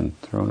have then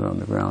thrown it on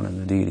the ground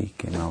and the deity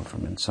came out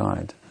from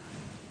inside.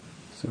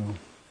 So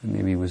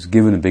maybe he was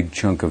given a big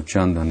chunk of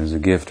chandan as a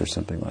gift or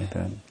something like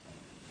that.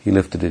 He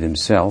lifted it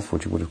himself,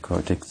 which would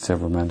have taken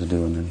several men to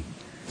do, and then he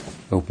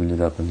opened it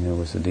up and there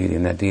was the deity.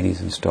 And that deity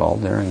is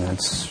installed there, and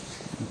that's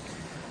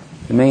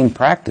the main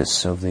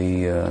practice of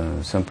the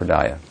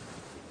sampradaya.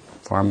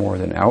 Far more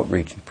than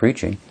outreach and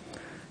preaching.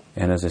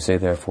 And as I say,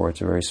 therefore,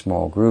 it's a very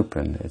small group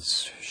and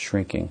it's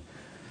shrinking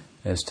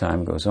as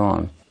time goes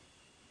on.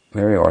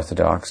 Very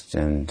orthodox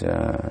and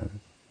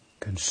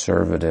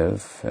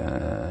conservative.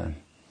 The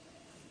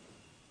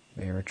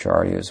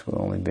acharyas will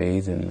only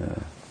bathe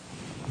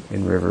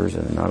in rivers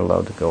and are not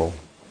allowed to go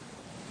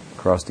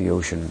across the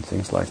ocean and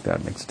things like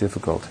that. It makes it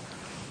difficult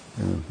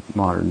in the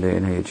modern day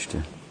and age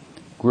to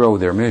grow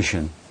their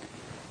mission.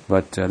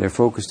 But they're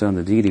focused on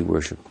the deity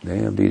worship. They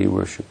have deity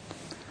worship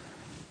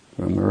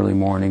from early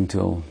morning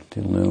till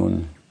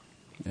noon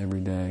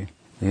every day.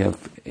 They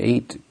have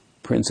 8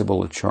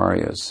 principal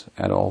acharyas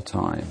at all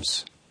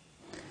times.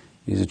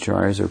 These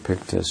acharyas are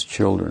picked as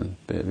children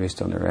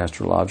based on their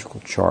astrological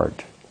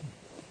chart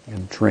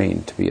and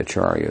trained to be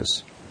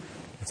acharyas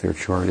if their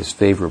chart is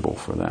favorable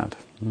for that.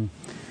 And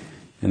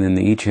then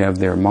they each have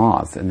their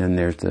math, and then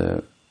there's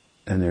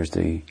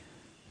the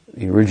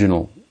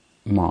original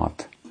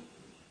math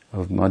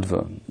of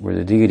Madhva, where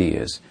the deity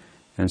is.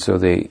 And so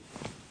they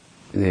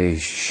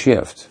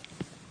shift,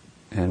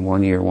 and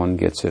one year one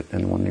gets it,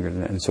 and one year,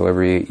 and so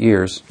every 8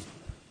 years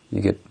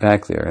you get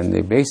back there. And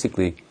they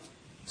basically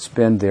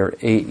spend their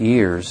 8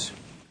 years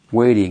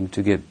waiting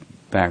to get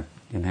back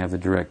and have the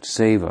direct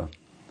seva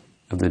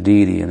of the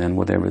deity, and then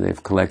whatever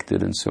they've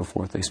collected and so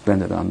forth, they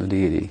spend it on the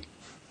deity.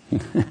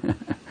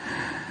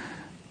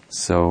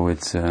 So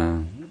it's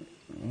a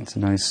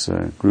nice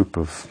group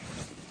of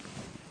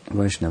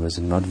Vaishnavas,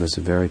 and Madhva is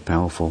a very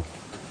powerful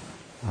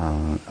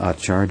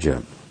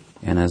acharya.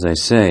 And as I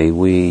say,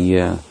 we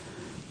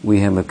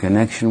have a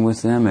connection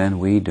with them and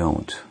we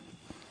don't.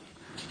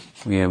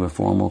 We have a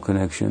formal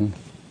connection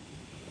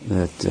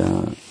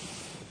that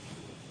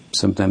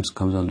sometimes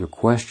comes under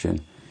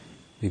question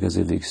because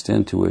of the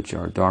extent to which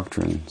our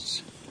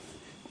doctrines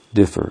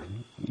differ.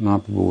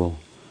 Mahaprabhu will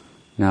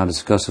now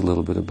discuss a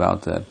little bit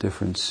about that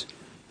difference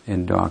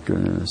in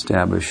doctrine and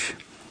establish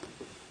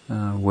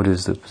what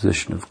is the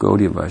position of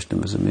Gaudiya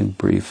Vaishnavism in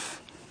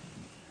brief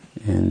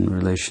in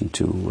relation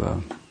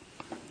to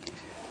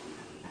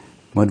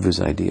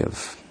Madhva's idea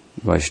of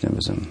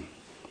Vaishnavism.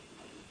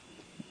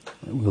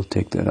 We'll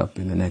take that up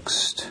in the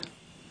next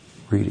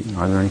reading.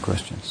 Are there any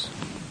questions?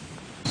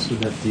 So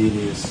that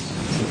deity is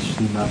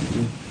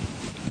Srinatji?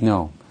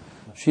 No.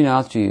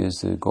 Srinatji is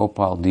the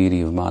Gopal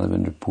deity of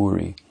Madhavendra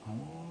Puri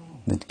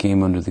that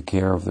came under the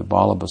care of the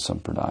Vallabha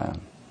Sampradaya.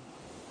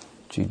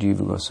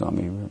 Jiva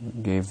Goswami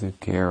gave the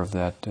care of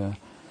that.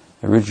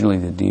 Originally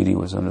the deity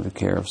was under the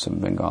care of some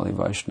Bengali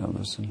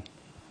Vaishnavas, and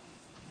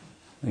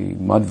the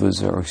Madhvas,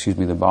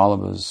 the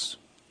Vallabhas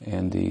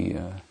and the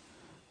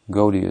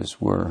Gaudiyas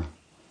were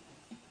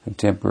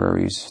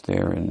contemporaries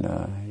there in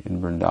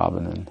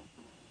Vrindavan, and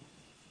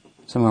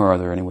somehow or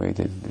other, anyway,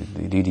 the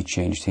deity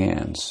changed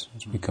hands.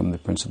 It's become the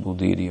principal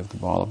deity of the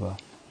Vallabha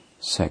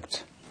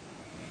sect.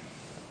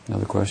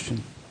 Another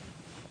question?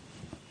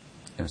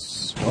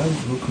 Yes. Why would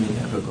Rukmini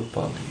have a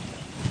Gopal?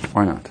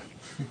 Why not?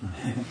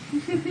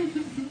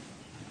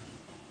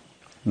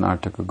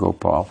 Nartaka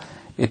Gopal.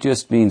 It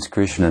just means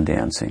Krishna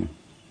dancing.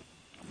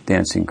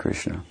 Dancing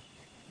Krishna.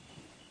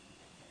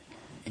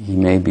 He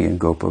may be in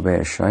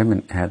Gopavesh. I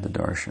haven't had the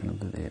darshan of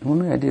the deity. Well,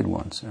 maybe I did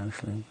once,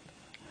 actually.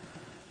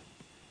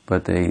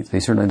 But they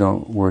certainly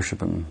don't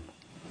worship him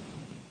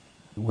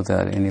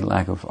without any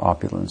lack of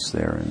opulence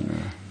there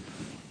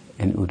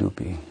in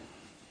Udupi.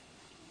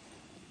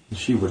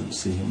 She wouldn't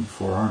see him with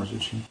 4 arms,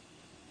 would she?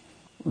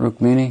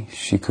 Rukmini,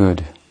 she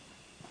could.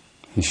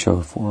 He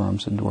showed 4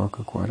 arms in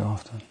Dwarka quite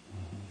often.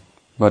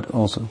 But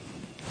also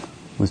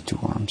with 2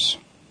 arms.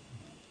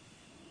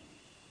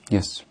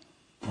 Yes.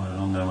 Well, I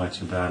don't know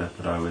much about it,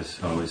 but I was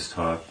always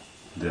taught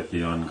that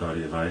beyond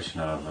Gaudiya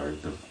Vaishnava, or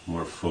the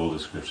more full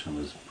description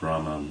was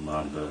Brahma,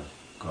 Madhva,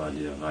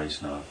 Gaudiya,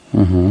 Vaishnava.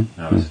 And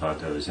I always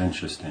thought that was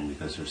interesting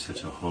because there's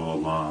such a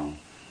whole long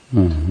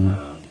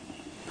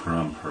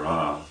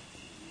parampara,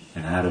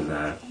 and out of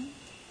that,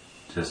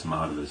 just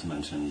Madhva is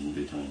mentioned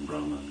between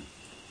Brahma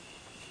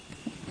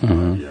and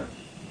Gaudiya.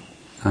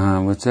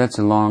 Well, that's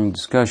a long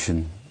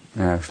discussion,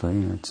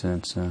 actually.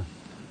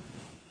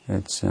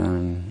 It's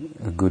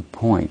a good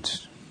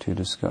point to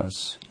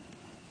discuss.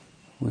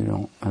 We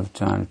don't have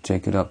time to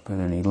take it up at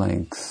any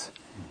length.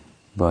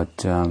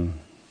 But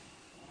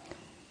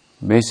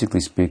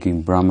basically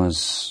speaking,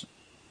 Brahma's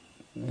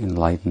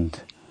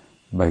enlightened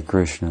by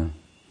Krishna,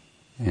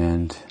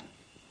 and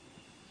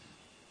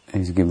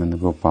he's given the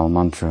Gopal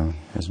mantra,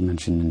 as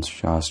mentioned in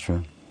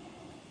Shastra.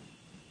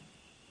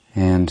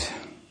 And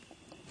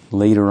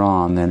later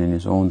on, then in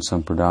his own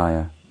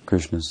sampradaya,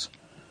 Krishna's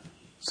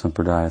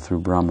sampradaya through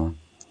Brahma,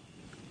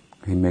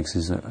 he makes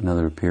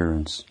another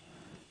appearance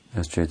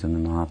as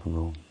Chaitanya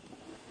Mahaprabhu.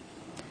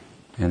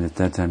 And at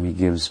that time he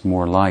gives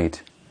more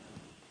light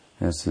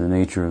as to the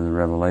nature of the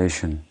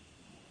revelation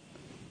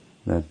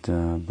that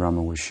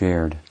Brahma was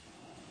shared.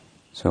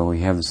 So we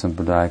have the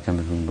sampradaya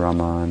coming from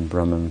Brahma, and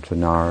Brahma to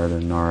Narad,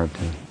 and Narad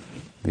to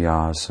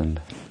Vyas,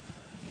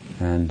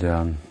 and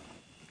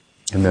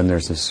then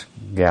there's this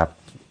gap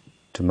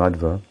to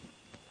Madhva,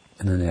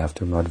 and then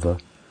after Madhva,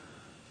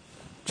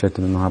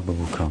 Chaitanya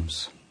Mahaprabhu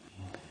comes.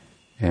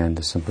 And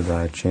the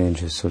sampradaya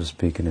changes, so to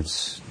speak, in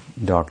its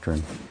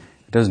doctrine.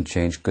 It doesn't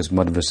change because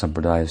Madhva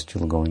sampradaya is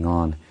still going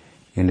on,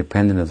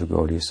 independent of the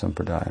Gaudiya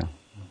sampradaya.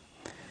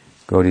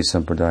 Gaudiya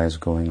sampradaya is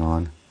going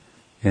on,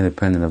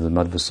 independent of the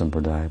Madhva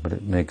sampradaya, but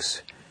it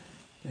makes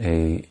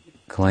a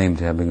claim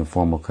to having a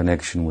formal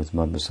connection with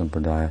Madhva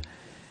sampradaya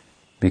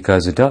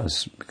because it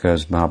does,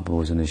 because Mahaprabhu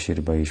was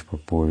initiated by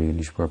Ishwar Puri, and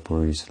Ishwar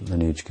Puri's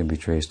lineage can be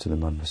traced to the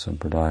Madhva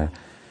sampradaya,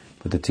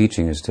 but the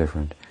teaching is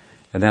different,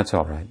 and that's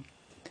all right.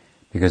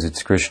 Because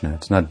it's Krishna.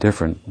 It's not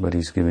different, but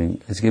he's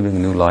giving a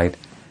new light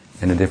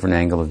and a different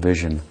angle of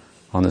vision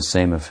on the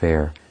same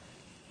affair.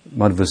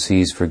 Madhva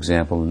sees, for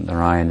example,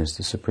 Narayan is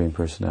the Supreme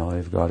Personality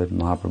of Godhead.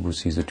 Mahaprabhu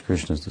sees that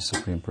Krishna is the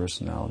Supreme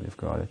Personality of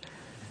Godhead.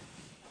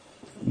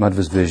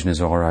 Madhva's vision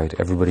is all right.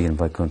 Everybody in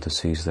Vaikuntha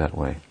sees that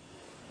way.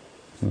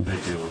 They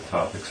deal with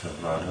topics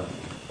of Radha?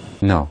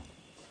 No.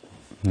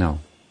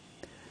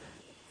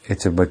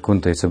 It's a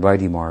Vaikuntha, it's a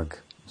Vaidhi-marg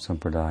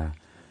sampradaya.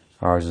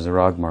 Ours is a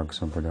Rag-marg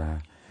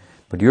sampradaya.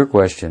 But your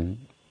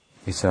question,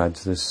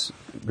 besides this,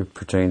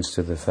 pertains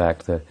to the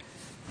fact that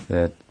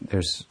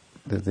there's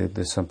the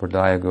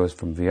sampradaya goes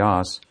from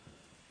Vyas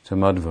to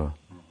Madhva,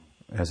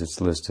 as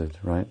it's listed,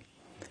 right?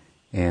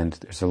 And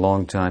there's a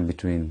long time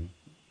between,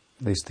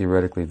 at least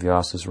theoretically,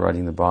 Vyasa's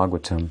writing the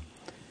Bhagavatam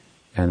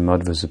and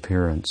Madhva's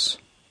appearance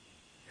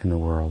in the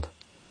world.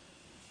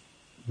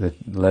 The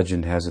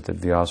legend has it that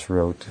Vyasa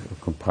wrote,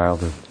 compiled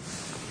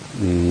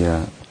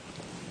the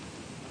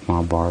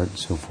Mahabharata and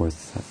so forth,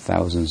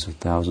 thousands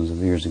of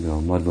years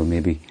ago. Madhva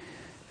maybe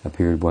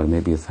appeared,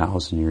 maybe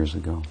 1,000 years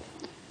ago.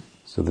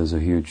 So there's a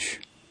huge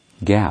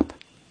gap,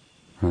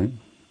 right?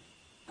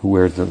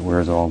 Where's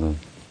all the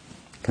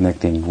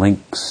connecting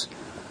links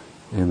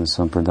in the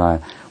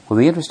sampradaya? Well,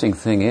 the interesting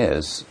thing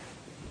is,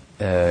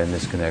 in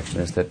this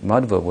connection, is that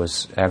Madhva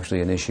was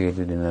actually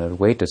initiated in an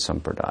Advaita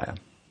sampradaya,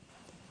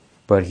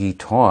 but he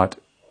taught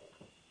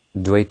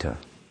Dvaita,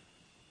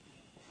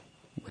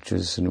 which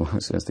is in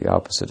one sense the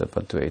opposite of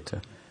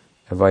Advaita,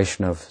 a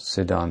Vaishnava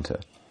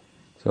Siddhanta.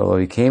 So although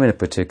he came in a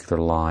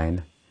particular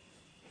line,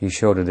 he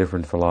showed a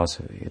different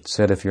philosophy. It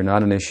said if you're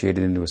not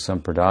initiated into a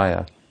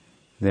sampradaya,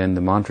 then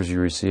the mantras you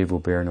receive will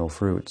bear no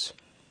fruits.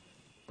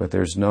 But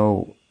there's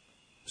no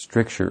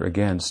stricture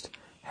against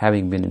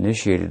having been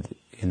initiated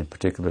in a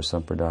particular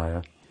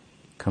sampradaya,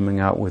 coming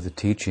out with a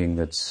teaching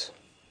that's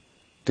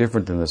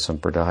different than the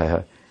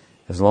sampradaya,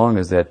 as long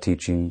as that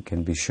teaching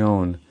can be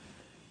shown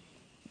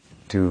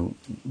to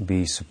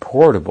be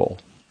supportable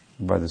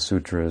by the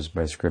sutras,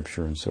 by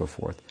scripture, and so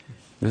forth.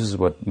 This is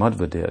what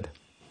Madhva did.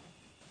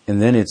 And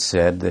then it's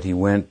said that he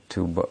went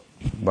to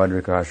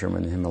Bhadrakashram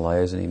in the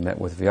Himalayas and he met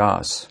with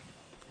Vyas.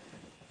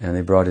 And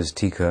they brought his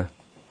tika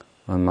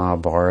on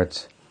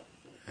Mahabharata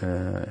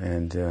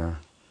and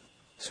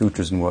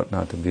sutras and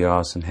whatnot to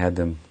Vyas and had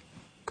them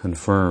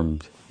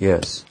confirmed.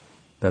 Yes,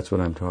 that's what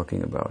I'm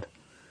talking about.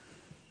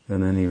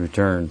 And then he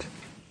returned.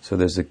 So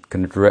there's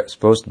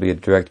supposed to be a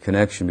direct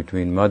connection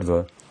between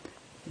Madhva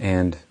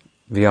and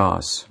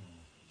Vyas.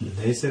 Did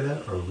they say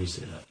that, or we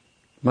say that?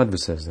 Madhva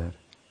says that.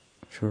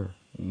 Sure.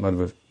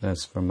 Madhva,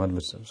 that's from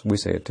Madhva. We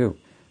say it too.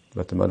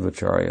 But the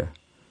Madhvacharya,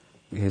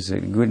 his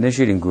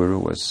initiating guru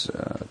was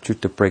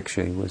Chutta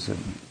Preksha. He was an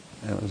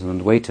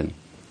Advaitin.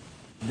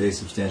 They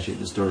substantiate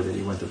the story that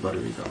he went to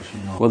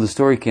Bhadrakashram. Well, the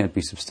story can't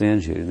be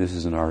substantiated. This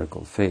is an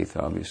article of faith,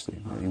 obviously.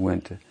 He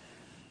went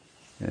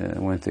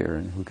there,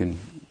 and who can,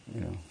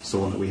 It's the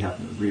one that we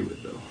happen to agree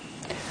with, though.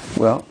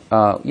 Well,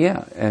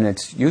 yeah, and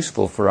it's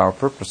useful for our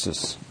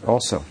purposes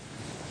also,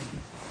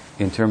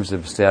 in terms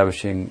of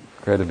establishing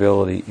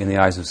credibility in the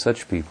eyes of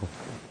such people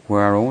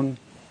We're our own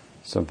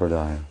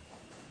sampradaya.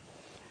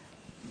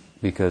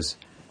 Because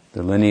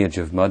the lineage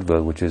of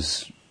Madhva, which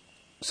is,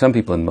 some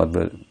people in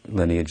Madhva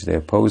lineage, they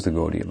oppose the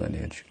Gaudiya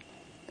lineage.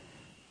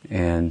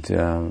 And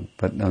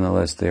but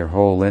nonetheless, their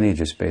whole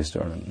lineage is based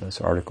on this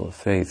article of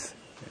faith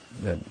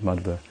that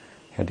Madhva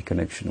had a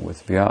connection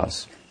with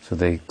Vyas.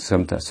 So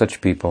sometimes such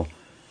people,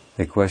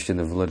 they question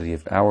the validity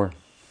of our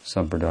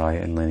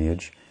sampradaya and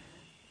lineage,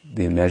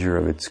 the measure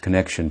of its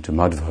connection to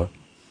Madhva,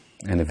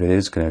 and if it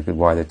is connected,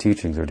 why the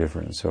teachings are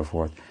different and so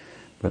forth.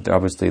 But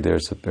obviously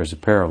there's a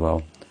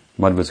parallel.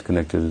 Madhva is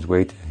connected to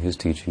Advaita, his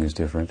teaching is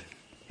different.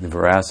 The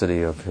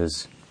veracity of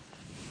his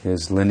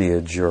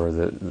lineage,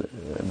 or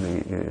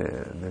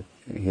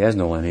he has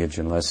no lineage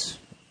unless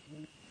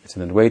it's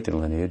an Advaita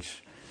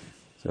lineage.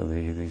 So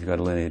he's got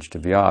a lineage to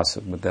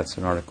Vyasa, but that's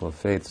an article of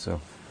faith. So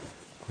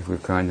if we're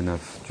kind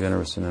enough,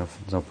 generous enough,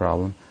 no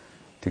problem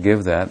to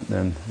give that,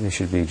 then they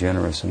should be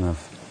generous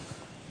enough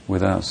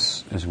with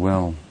us as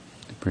well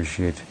to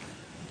appreciate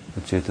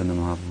that Chaitanya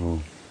Mahaprabhu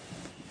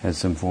has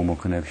some formal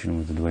connection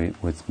with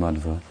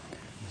Madhva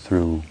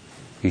through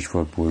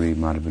Ishwar Puri,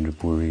 Madhavendra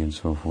Puri, and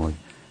so forth,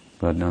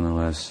 but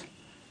nonetheless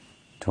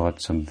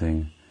taught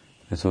something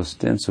that's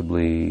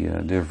ostensibly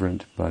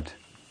different, but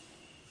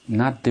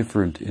not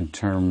different in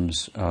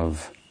terms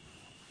of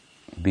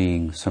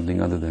being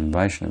something other than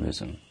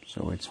Vaishnavism.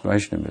 So it's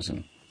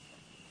Vaishnavism.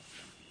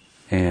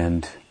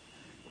 And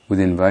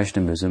within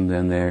Vaishnavism,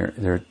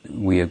 then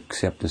we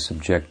accept the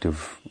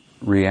subjective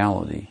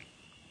reality,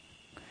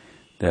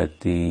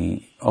 that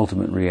the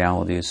ultimate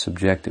reality is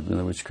subjective. In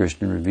other words,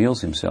 Krishna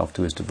reveals himself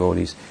to his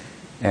devotees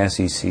as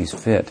he sees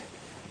fit.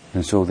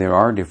 And so there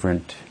are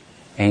different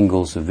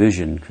angles of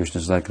vision. Krishna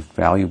is like a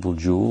valuable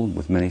jewel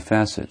with many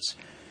facets.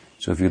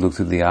 So if you look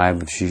through the eye of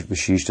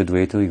Vishishta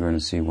Dvaita, you're going to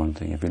see one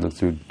thing. If you look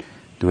through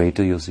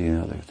Dvaita, you'll see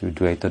another. Through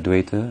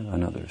Dvaita,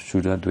 another.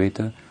 Shuddha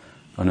Dvaita,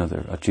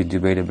 another.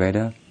 Achidya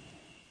Veda,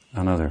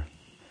 another.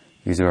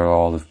 These are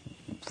all the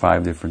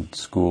 5 different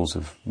schools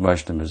of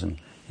Vaishnavism.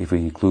 If we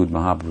include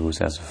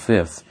Mahaprabhu's as a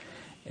 5th,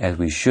 as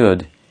we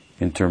should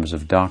in terms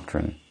of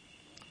doctrine.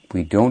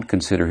 We don't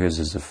consider his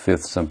as a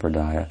 5th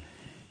sampradaya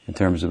in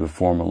terms of a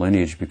formal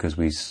lineage because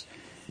we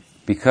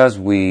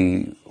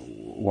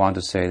want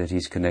to say that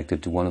he's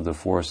connected to one of the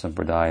 4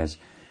 sampradayas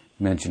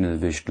mentioned in the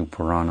Vishnu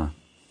Purana,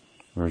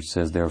 where it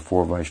says there are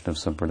 4 Vaishnava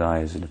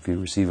sampradayas, and if you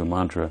receive a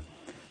mantra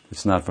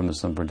that's not from the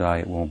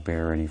sampradaya, it won't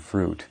bear any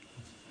fruit.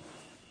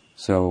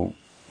 So,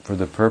 for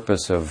the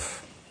purpose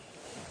of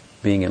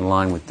being in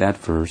line with that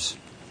verse,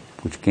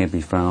 which can't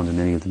be found in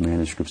any of the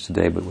manuscripts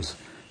today, but was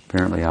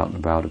apparently out and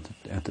about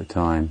at the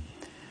time,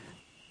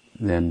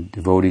 then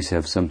devotees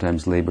have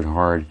sometimes labored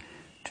hard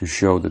to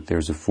show that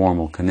there's a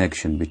formal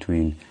connection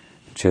between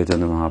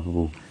Chaitanya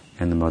Mahaprabhu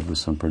and the Madhva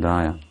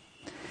Sampradaya.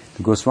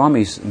 The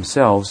Goswamis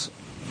themselves,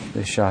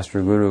 the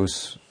Shastra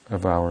Gurus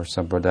of our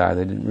Sampradaya,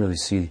 they didn't really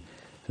see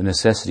the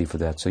necessity for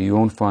that. So you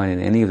won't find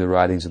in any of the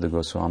writings of the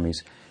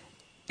Goswamis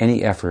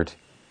any effort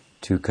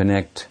to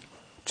connect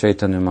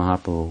Chaitanya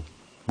Mahaprabhu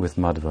with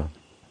Madhva.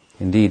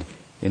 Indeed,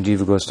 in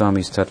Jiva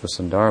Goswami's Tattva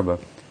Sandarbha,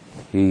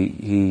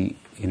 he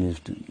in his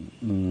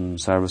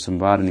Sarva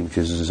Sambhadani, which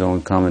is his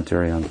own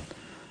commentary on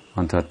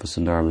Tattva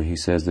Sandarbha, he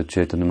says that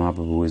Chaitanya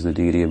Mahaprabhu is the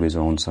deity of his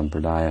own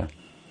Sampradaya,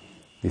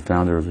 the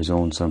founder of his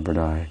own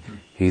Sampradaya.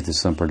 He's the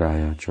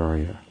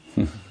Sampradaya-acharya.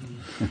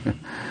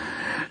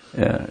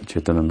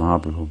 Chaitanya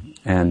Mahaprabhu.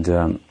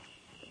 And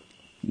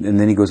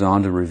then he goes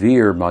on to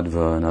revere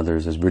Madhva and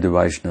others as Vriddha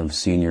Vaishnavas,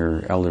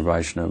 senior elder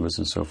Vaishnavas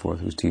and so forth,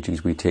 whose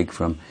teachings we take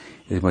from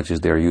as much as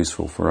they're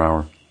useful for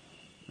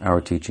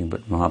our teaching.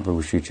 But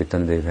Mahaprabhu Sri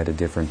Chaitanya Dev had a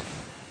different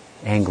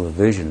angle of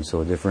vision, so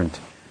a different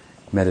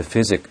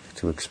metaphysic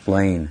to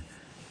explain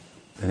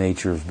the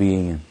nature of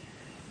being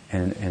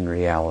and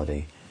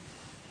reality.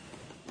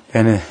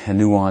 And a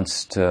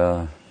nuanced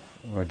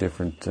or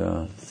different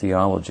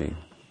theology.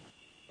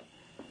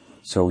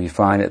 So we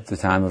find at the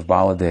time of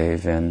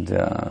Baladev and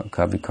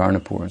Kavi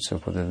Karnapur and so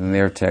forth, that in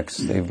their texts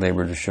they've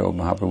labored to show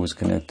Mahaprabhu was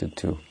connected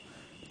to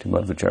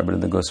Madhvacharya, but in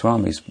the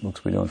Goswamis'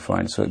 books we don't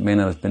find. So it may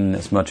not have been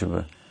as much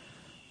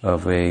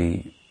of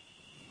a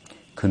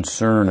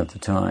concern at the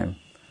time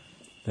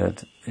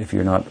that if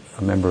you're not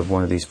a member of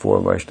one of these 4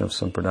 Vaishnava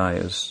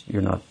Sampradayas,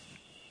 you're not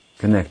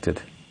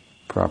connected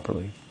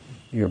properly.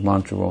 Your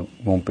mantra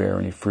won't bear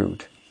any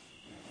fruit.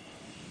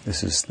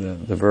 This is the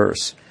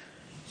verse.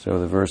 So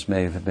the verse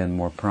may have been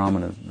more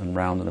prominent and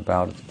round and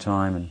about at the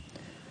time, and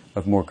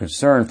of more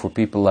concern for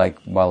people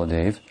like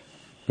Baladev,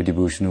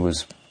 Vidyabhushan, who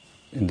was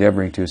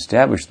endeavoring to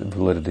establish the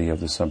validity of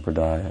the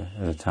Sampradaya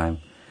at a time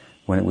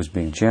when it was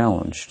being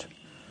challenged.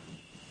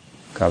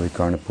 Kavi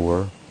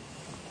Karnapur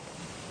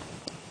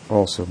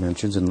also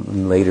mentions,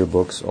 in later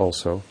books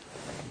also,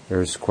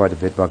 there's quite a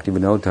bit.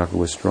 Bhaktivinoda Thakur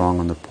was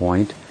strong on the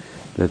point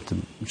that the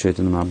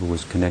Chaitanya Mahaprabhu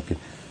was connected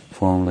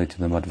formally to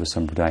the Madhva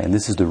Sampradaya. And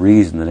this is the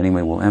reason that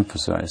anyone will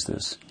emphasize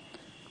this.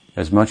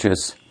 As much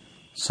as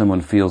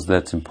someone feels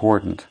that's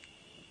important,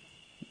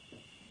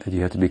 that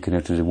you have to be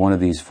connected to one of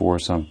these 4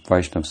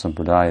 Vaishnava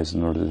Sampradayas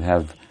in order to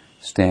have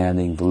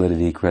standing,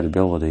 validity,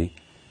 credibility,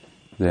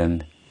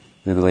 then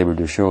they labor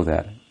to show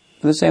that.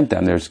 At the same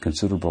time, there's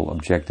considerable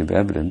objective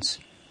evidence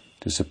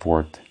to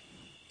support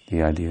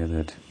the idea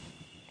that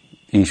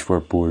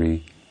Ishwar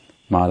Puri,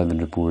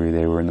 Madhavendra Puri,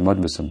 they were in the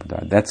Madhva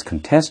Sampradaya. That's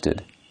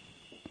contested.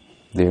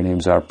 Their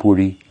names are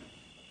Puri,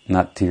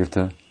 not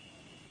Tirtha,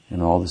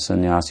 and all the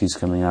sannyasis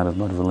coming out of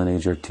Madhva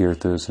lineage are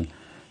Tirthas, and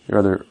there are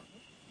other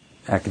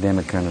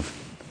academic kind of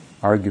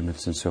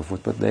arguments and so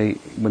forth, but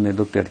when they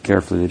looked at it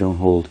carefully, they don't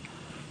hold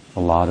a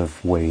lot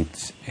of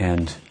weight,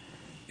 and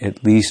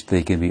at least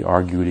they can be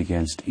argued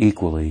against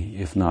equally,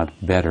 if not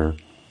better.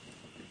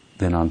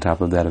 Then on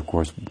top of that, of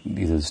course,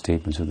 either the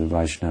statements of the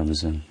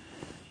Vaishnavas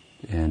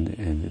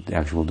and the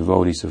actual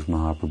devotees of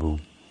Mahaprabhu.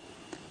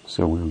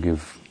 So we'll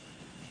give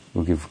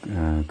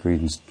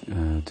credence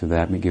to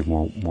that, we give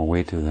more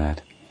weight to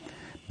that.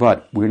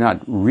 But we're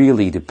not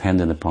really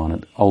dependent upon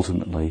it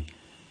ultimately.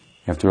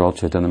 After all,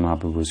 Chaitanya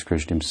Mahaprabhu was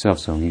Krishna himself,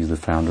 so he's the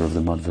founder of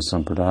the Madhva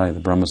Sampradaya, the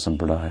Brahma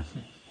Sampradaya,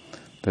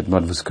 that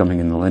Madhva's coming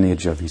in the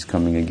lineage of, he's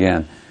coming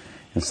again.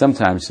 And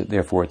sometimes,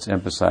 therefore, it's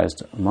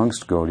emphasized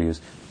amongst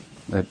Gaudiyas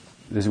that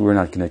we're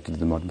not connected to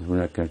the Madhvas, we're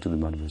not connected to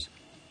the Madhvas.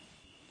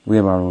 We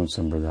have our own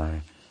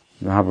Sampradaya.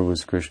 Mahaprabhu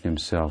was Krishna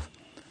himself.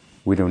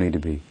 We don't need to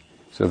be.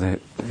 So the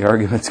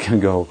arguments can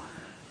go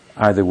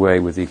either way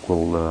with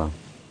equal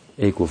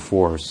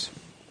force.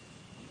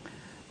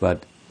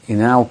 But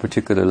in our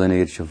particular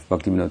lineage of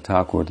Bhaktivinoda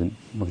Thakur, and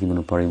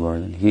Bhaktivinoda Parivar,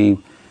 and he,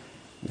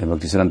 and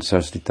Bhaktisiddhanta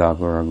Saraswati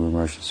Thakur, our Guru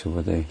Maharaj,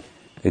 so they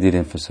did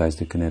emphasize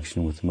the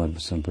connection with the Madhva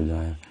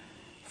Sampradaya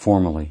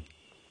formally.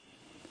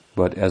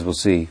 But as we'll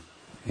see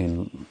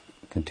in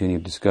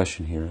continued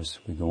discussion here as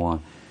we go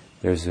on,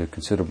 there's a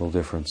considerable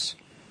difference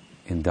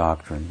in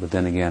doctrine. But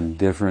then again,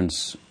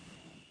 difference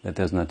that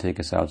does not take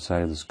us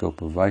outside of the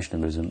scope of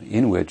Vaishnavism,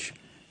 in which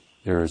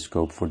there is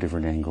scope for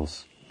different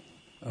angles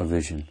of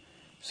vision.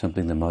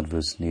 Something the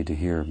Madhvas need to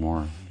hear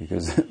more,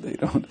 because they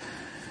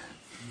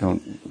they're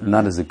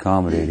not as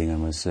accommodating, I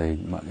must say.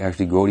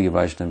 Actually, Gaudiya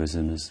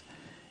Vaishnavism is,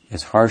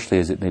 as harshly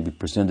as it may be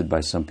presented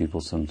by some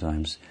people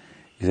sometimes,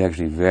 is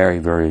actually very,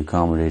 very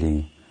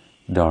accommodating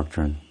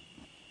doctrine.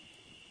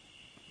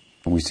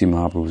 And we see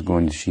Mahaprabhu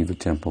going to Shiva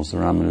temples. The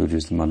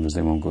Ramanujas, the Madhvas,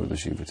 they won't go to the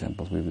Shiva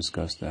temples. We've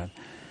discussed that.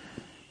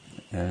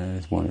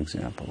 It's one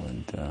example.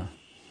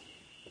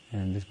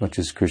 And as much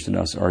as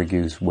Krishnadas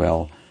argues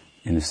well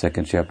in the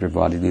second chapter of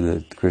Madhya-lila,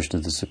 that Krishna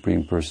is the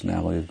Supreme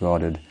Personality of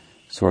Godhead,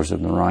 source of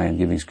Narayan,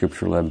 giving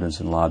scriptural evidence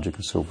and logic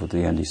and so forth, at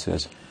the end he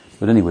says,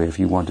 but anyway, if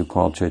you want to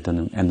call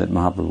Chaitanya, and that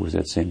Mahaprabhu was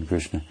that same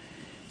Krishna,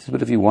 he says,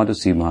 but if you want to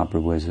see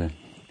Mahaprabhu as an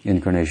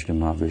incarnation of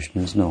Mahavishnu,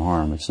 there's no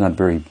harm. It's not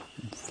very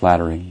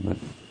flattering, but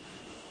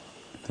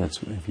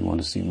if you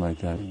want to see him like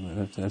that,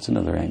 that's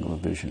another angle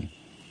of vision.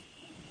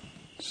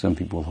 Some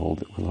people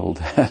will hold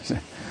that.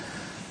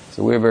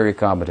 So we're very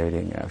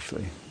accommodating,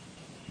 actually.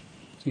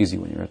 It's easy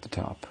when you're at the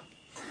top.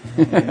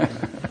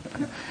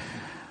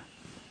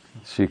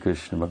 Shri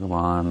Krishna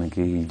Bhagavan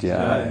ki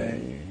jai,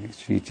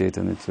 Shri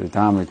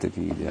Caitanya-caritamrta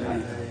ki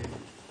jai,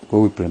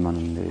 Gaur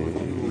Premanande,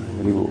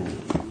 Hari Bol.